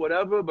nostalgia,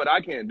 whatever. But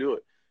I can't do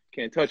it.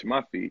 Can't touch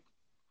my feet.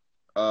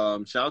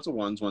 shout out to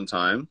ones one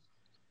time.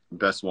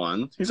 Best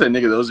ones. He said,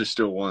 "Nigga, those are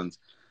still ones."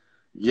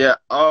 Yeah.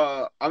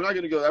 I'm not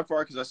gonna go that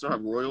far because I still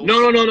have Royals. No,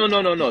 no, no, no,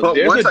 no, no, no. But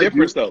There's a once I do,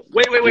 difference though.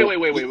 Wait, wait, wait, well,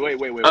 wait, wait, wait, wait, wait,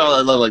 wait, wait.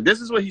 oh, look, this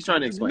is what he's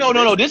trying to explain. No,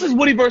 no, no. This is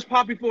Woody versus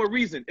Poppy for a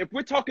reason. If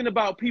we're talking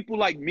about people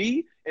like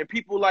me and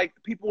people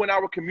in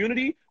our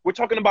community, we're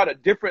talking about a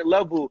different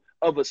level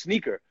of a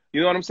sneaker.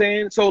 You know what I'm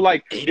saying? So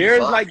like,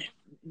 85.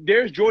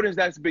 there's Jordans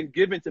that's been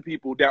given to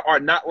people that are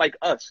not like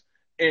us.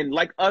 And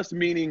like us,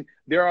 meaning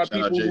there are Shout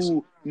out people Jason.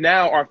 who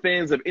now are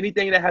fans of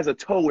anything that has a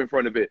toe in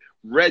front of it.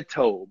 Red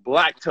toe,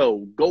 black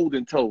toe,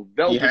 golden toe, He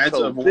velvet had to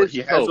toe, have worn, this he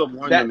had toe, to have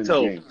worn them that in the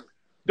toe. game.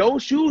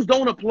 Those shoes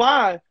don't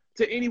apply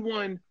to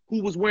anyone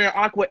who was wearing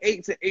Aqua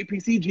 8s and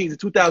APC jeans in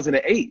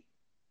 2008.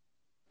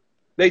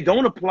 They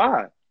don't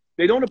apply.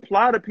 They don't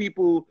apply to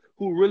people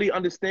who really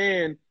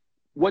understand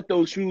what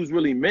those shoes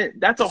really meant.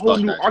 That's a whole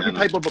Fuck new that,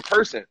 archetype of a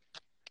person.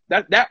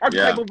 That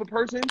archetype Yeah. of a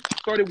person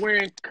started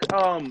wearing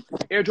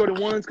Air Jordan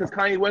 1s because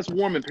Kanye West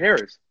wore them in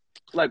Paris.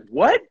 Like,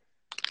 what?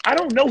 I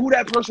don't know who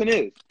that person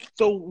is.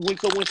 So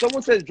when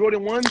someone says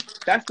Jordan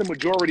 1s, that's the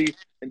majority,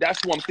 and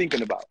that's who I'm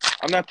thinking about.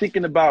 I'm not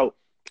thinking about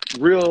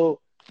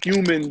real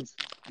humans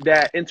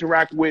that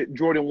interact with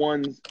Jordan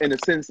 1s in a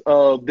sense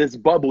of this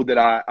bubble that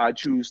I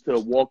choose to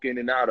walk in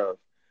and out of.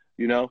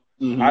 You know?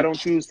 Mm-hmm. I don't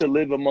choose to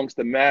live amongst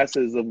the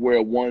masses of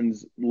where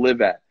ones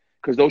live at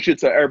because those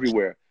shits are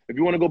everywhere. If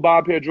you want to go buy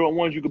a pair of Jordan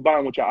 1s, you can buy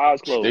them with your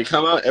eyes closed. They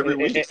come out every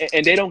week.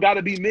 And they don't got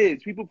to be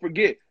mids. People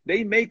forget.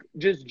 They make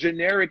just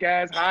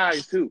generic-ass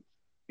highs, too.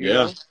 You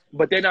know?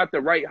 But they're not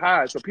the right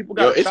highs. So people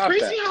got to stop that.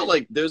 It's crazy how,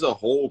 like, there's a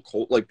whole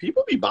cult. Like,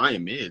 people be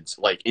buying mids,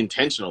 like,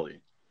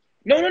 intentionally.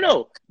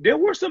 No. There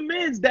were some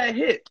mids that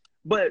hit.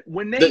 But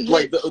when they hit,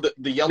 like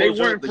the yellow, they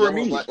weren't for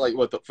me. Like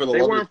what for the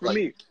they love weren't of, for like,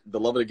 me. The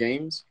love of the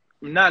games.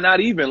 Not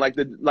even like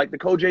the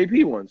Co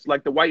JP ones,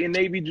 like the white and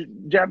navy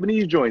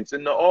Japanese joints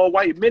and the all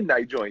white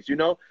midnight joints. You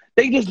know,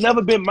 they just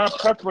never been my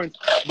preference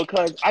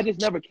because I just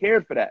never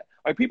cared for that.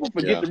 Like people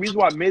forget the reason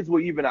why mids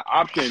were even an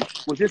option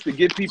was just to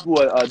give people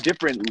a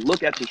different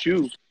look at the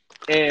shoe.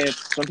 And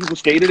some people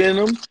skated in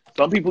them.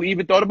 Some people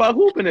even thought about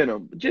hooping in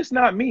them. Just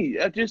not me.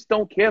 I just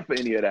don't care for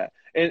any of that.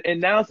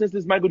 And now since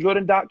this Michael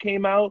Jordan doc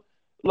came out,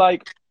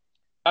 like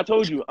I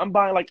told you, I'm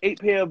buying like 8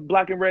 pair of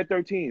black and red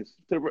 13s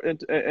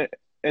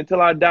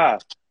until I die.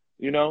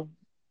 You know,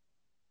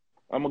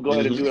 I'm gonna go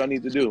ahead and do what I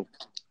need to do.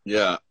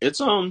 Yeah, it's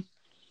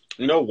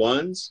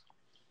ones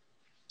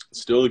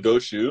still a go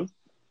shoe.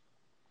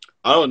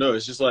 I don't know.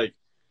 It's just like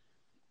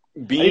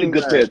being a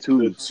good pair of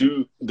twos.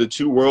 The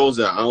two worlds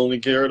that I only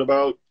cared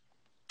about.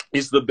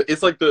 It's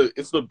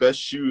the best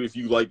shoe if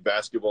you like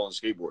basketball and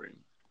skateboarding.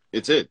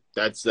 It's it.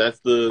 That's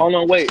the. Hold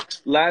on,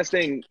 wait. Last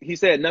thing he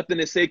said: nothing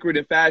is sacred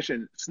in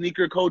fashion.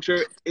 Sneaker culture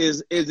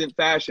isn't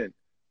fashion,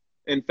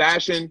 and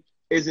fashion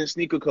isn't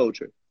sneaker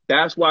culture.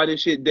 That's why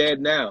this shit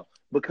dead now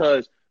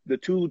because the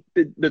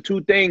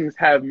two things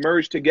have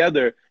merged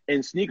together,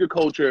 and sneaker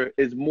culture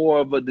is more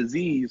of a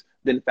disease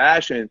than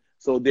fashion.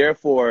 So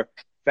therefore,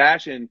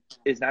 fashion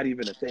is not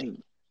even a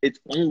thing. It's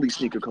only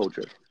sneaker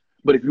culture.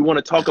 But if you want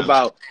to talk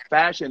about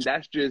fashion,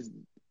 that's just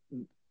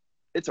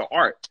it's an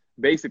art.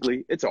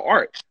 Basically, it's an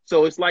art.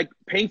 So it's like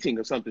painting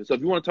or something. So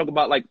if you want to talk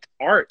about like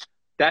art,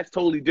 that's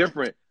totally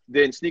different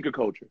than sneaker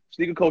culture.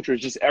 Sneaker culture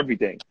is just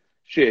everything.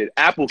 Shit,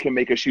 Apple can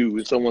make a shoe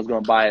and someone's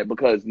going to buy it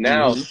because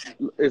now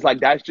it's like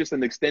that's just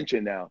an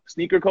extension now.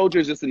 Sneaker culture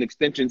is just an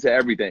extension to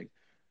everything.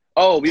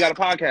 Oh, we got a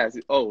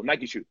podcast. Oh,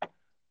 Nike shoe.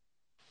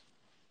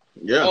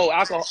 Yeah. Oh,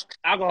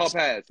 alcohol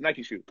pass,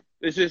 Nike shoe.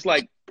 It's just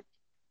like,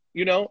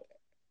 you know,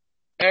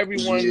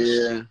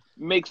 everyone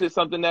makes it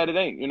something that it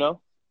ain't, you know?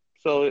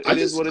 So it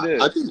is what it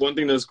is. I think one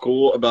thing that's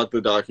cool about the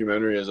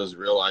documentary is us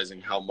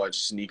realizing how much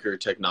sneaker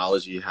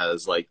technology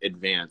has like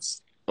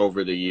advanced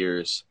over the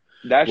years.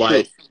 That's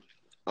like, true.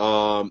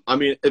 I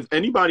mean, if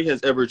anybody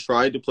has ever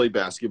tried to play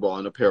basketball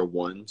in a pair of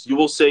ones, you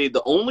will say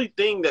the only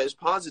thing that is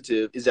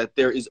positive is that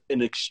there is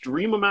an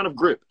extreme amount of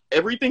grip.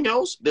 Everything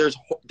else,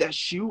 that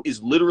shoe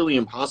is literally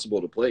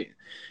impossible to play in.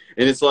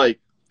 And it's like,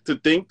 to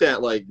think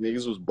that like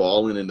niggas was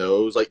balling in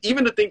those, like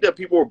even to think that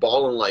people were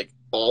balling like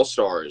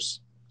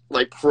all-stars,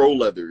 like pro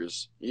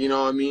leathers, you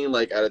know what I mean?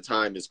 Like at a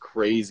time is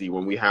crazy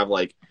when we have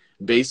like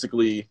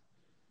basically,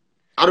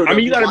 I don't know. I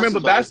mean, you if got to watch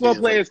remember, The Last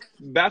Dance,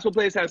 basketball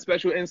players have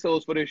special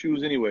insoles for their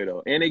shoes anyway,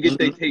 though, and they get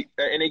like,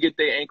 and they get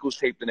their ankles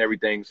taped and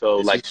everything.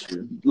 So this is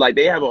true. like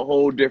they have a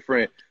whole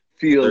different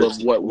feel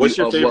of what we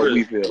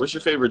feel. What's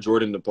your favorite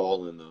Jordan to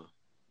ball in though?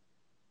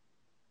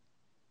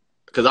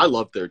 Because I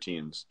love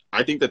 13s.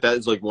 I think that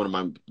is like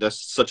that's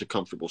such a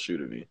comfortable shoe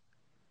to me.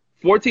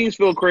 14s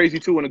feel crazy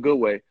too in a good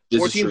way.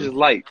 This 14s is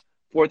light.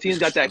 14s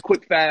got that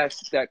quick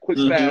fast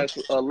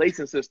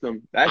lacing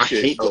system. I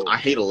hate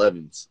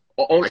 11s.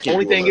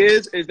 Only thing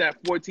is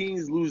that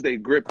 14s lose their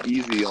grip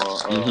easy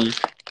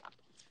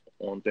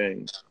on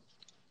things.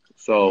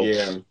 So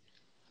yeah,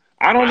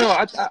 I don't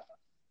know.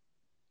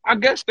 I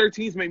guess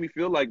 13s make me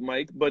feel like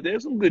Mike, but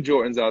there's some good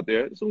Jordans out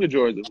there. Some good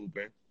Jordans at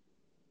hooping.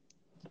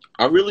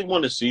 I really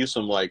want to see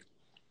some like.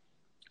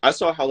 I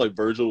saw how like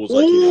Virgil was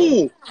like,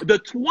 the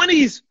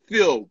 20s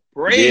feel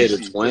crazy. Yeah,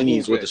 the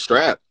 20s with the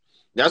strap.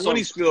 That's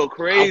 20s feel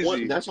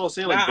crazy. That's what I'm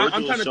saying. Like,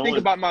 I'm trying to think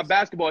about my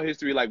basketball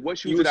history. Like, what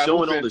shoes he was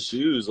showing all the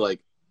shoes. Like,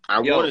 I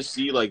want to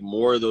see like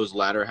more of those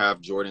latter half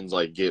Jordans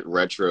like get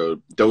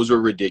retro. Those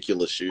were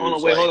ridiculous shoes.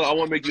 Hold on. I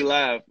want to make you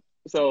laugh.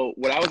 So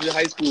when I was in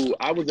high school,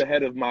 I was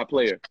ahead of my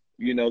player.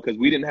 You know, because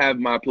we didn't have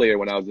my player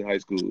when I was in high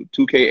school.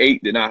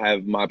 2K8 did not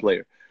have my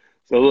player.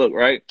 So look,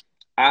 right.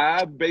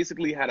 I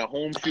basically had a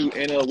home shoe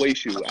and a away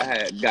shoe.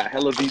 I got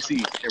hella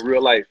VC in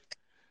real life.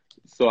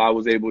 So I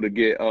was able to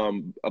get,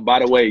 by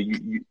the way,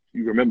 you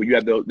remember you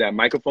have that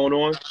microphone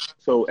on.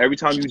 So every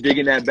time you dig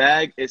in that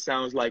bag, it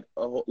sounds like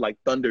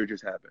thunder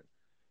just happened.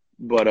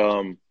 But,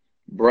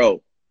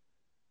 bro,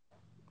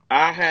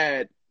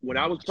 when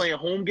I was playing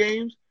home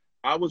games,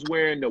 I was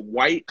wearing the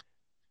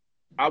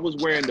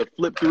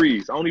flip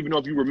threes. I don't even know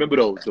if you remember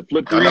those. The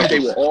flip threes, they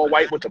were all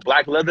white with the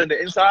black leather in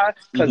the inside.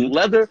 Because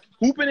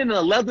hooping in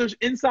the leather's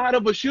inside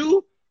of a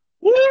shoe,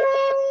 woo!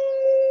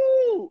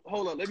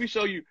 Hold on, let me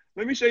show you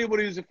what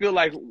it used to feel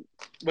like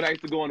when I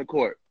used to go on the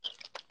court.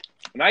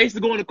 When I used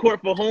to go on the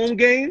court for home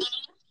games,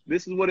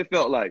 this is what it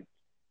felt like.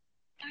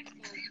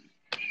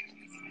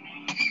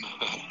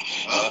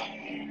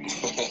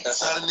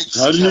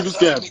 How do niggas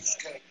cap?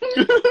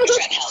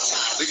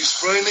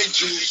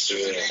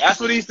 That's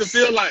what it used to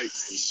feel like.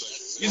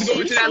 You used to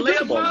go into that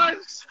layup line.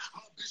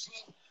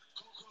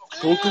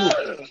 Cool.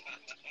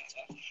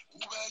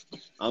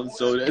 I'm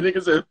so that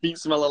niggas said feet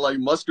smelling like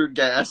mustard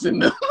gas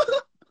and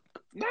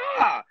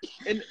Nah,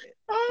 and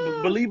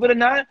believe it or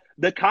not,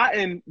 the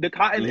cotton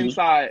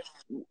inside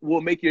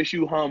will make your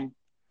shoe hum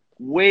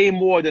way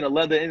more than a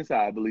leather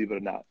inside. Believe it or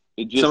not,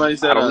 somebody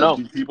said, I don't know.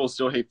 Do people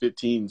still hate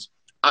 15s?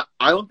 I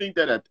don't think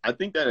that. I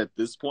think that at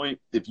this point,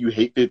 if you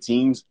hate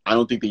 15s, I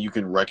don't think that you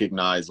can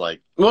recognize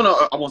like. Well,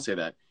 no, I won't say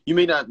that. You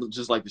may not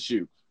just like the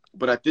shoe,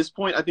 but at this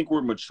point, I think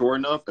we're mature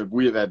enough, if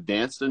we have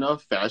advanced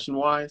enough fashion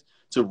wise,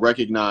 to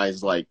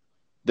recognize like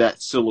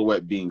that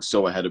silhouette being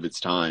so ahead of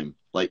its time.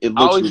 Like it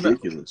looks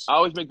ridiculous. I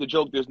always make the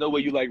joke. There's no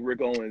way you like Rick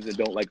Owens and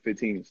don't like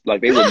 15s.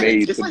 Like they were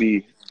made to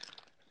be.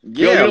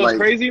 Yeah, you know what's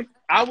crazy?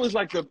 I was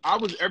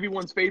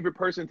everyone's favorite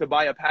person to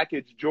buy a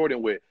package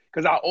Jordan with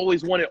because I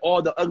always wanted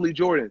all the ugly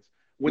Jordans.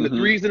 When the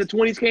 3s and the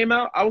 20s came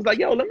out, I was like,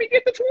 yo, let me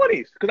get the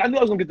 20s. Because I knew I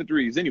was going to get the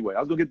 3s anyway.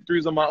 I was going to get the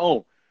 3s on my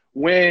own.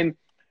 When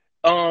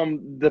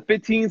the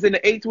 15s and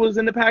the 8s was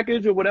in the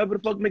package or whatever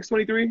the fuck makes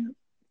 23,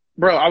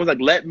 bro, I was like,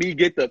 let me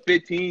get the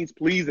 15s,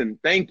 please, and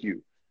thank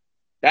you.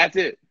 That's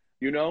it,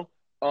 you know?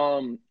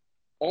 All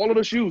of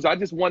the shoes, I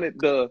just wanted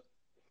the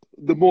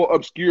more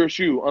obscure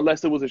shoe,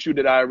 unless it was a shoe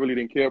that I really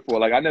didn't care for.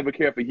 Like, I never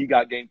cared for He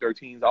Got Game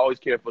 13s. I always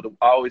cared for or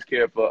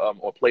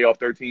playoff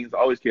 13s. I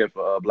always cared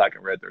for black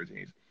and red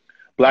 13s.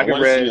 Black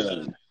and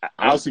red.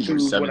 I was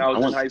when I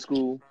was in high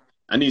school.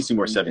 I need to see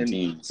more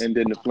 17s. And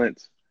then the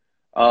Flints.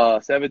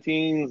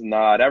 17s,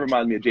 nah, that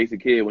reminds me of Jason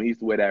Kidd when he used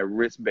to wear that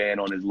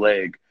wristband on his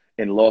leg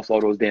and lost all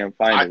those damn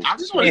finals. I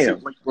just want to say,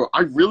 like, bro,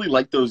 I really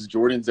like those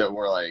Jordans that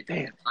were like,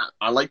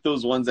 I like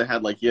those ones that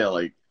had like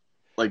definitely.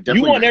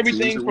 You want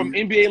everything from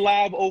NBA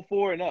Live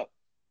 04 and up.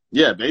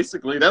 Yeah,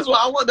 basically. That's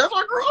what I want. That's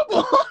what I grew up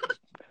on.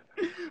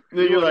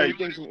 You want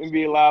everything from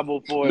NBA Live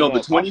 04 no, and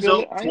but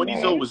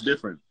 20s was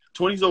different.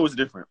 20s was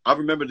different. I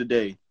remember the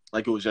day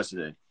like it was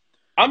yesterday.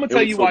 I'm going to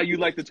tell you why you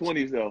like the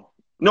 20s, though.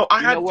 No,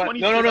 I had 20s.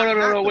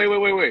 No.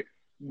 Wait.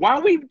 Why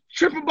are we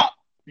tripping about?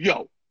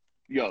 Yo.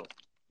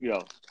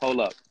 Hold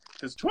up.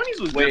 Because 20s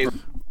was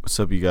different. What's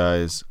up, you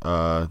guys?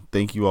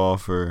 Thank you all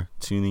for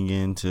tuning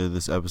in to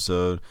this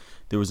episode.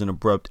 There was an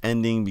abrupt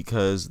ending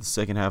because the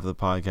second half of the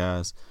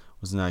podcast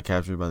was not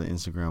captured by the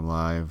Instagram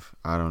Live.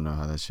 I don't know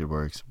how that shit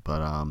works,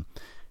 but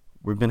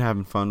we've been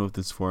having fun with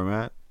this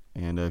format.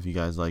 And if you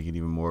guys like it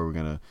even more, we're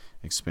going to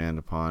expand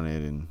upon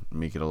it and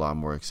make it a lot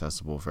more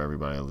accessible for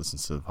everybody that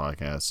listens to the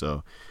podcast.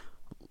 So,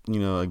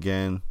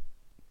 again,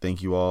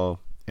 thank you all,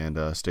 and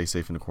stay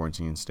safe in the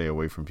quarantine. Stay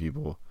away from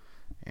people,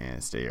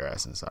 and stay your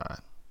ass inside.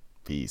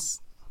 Peace.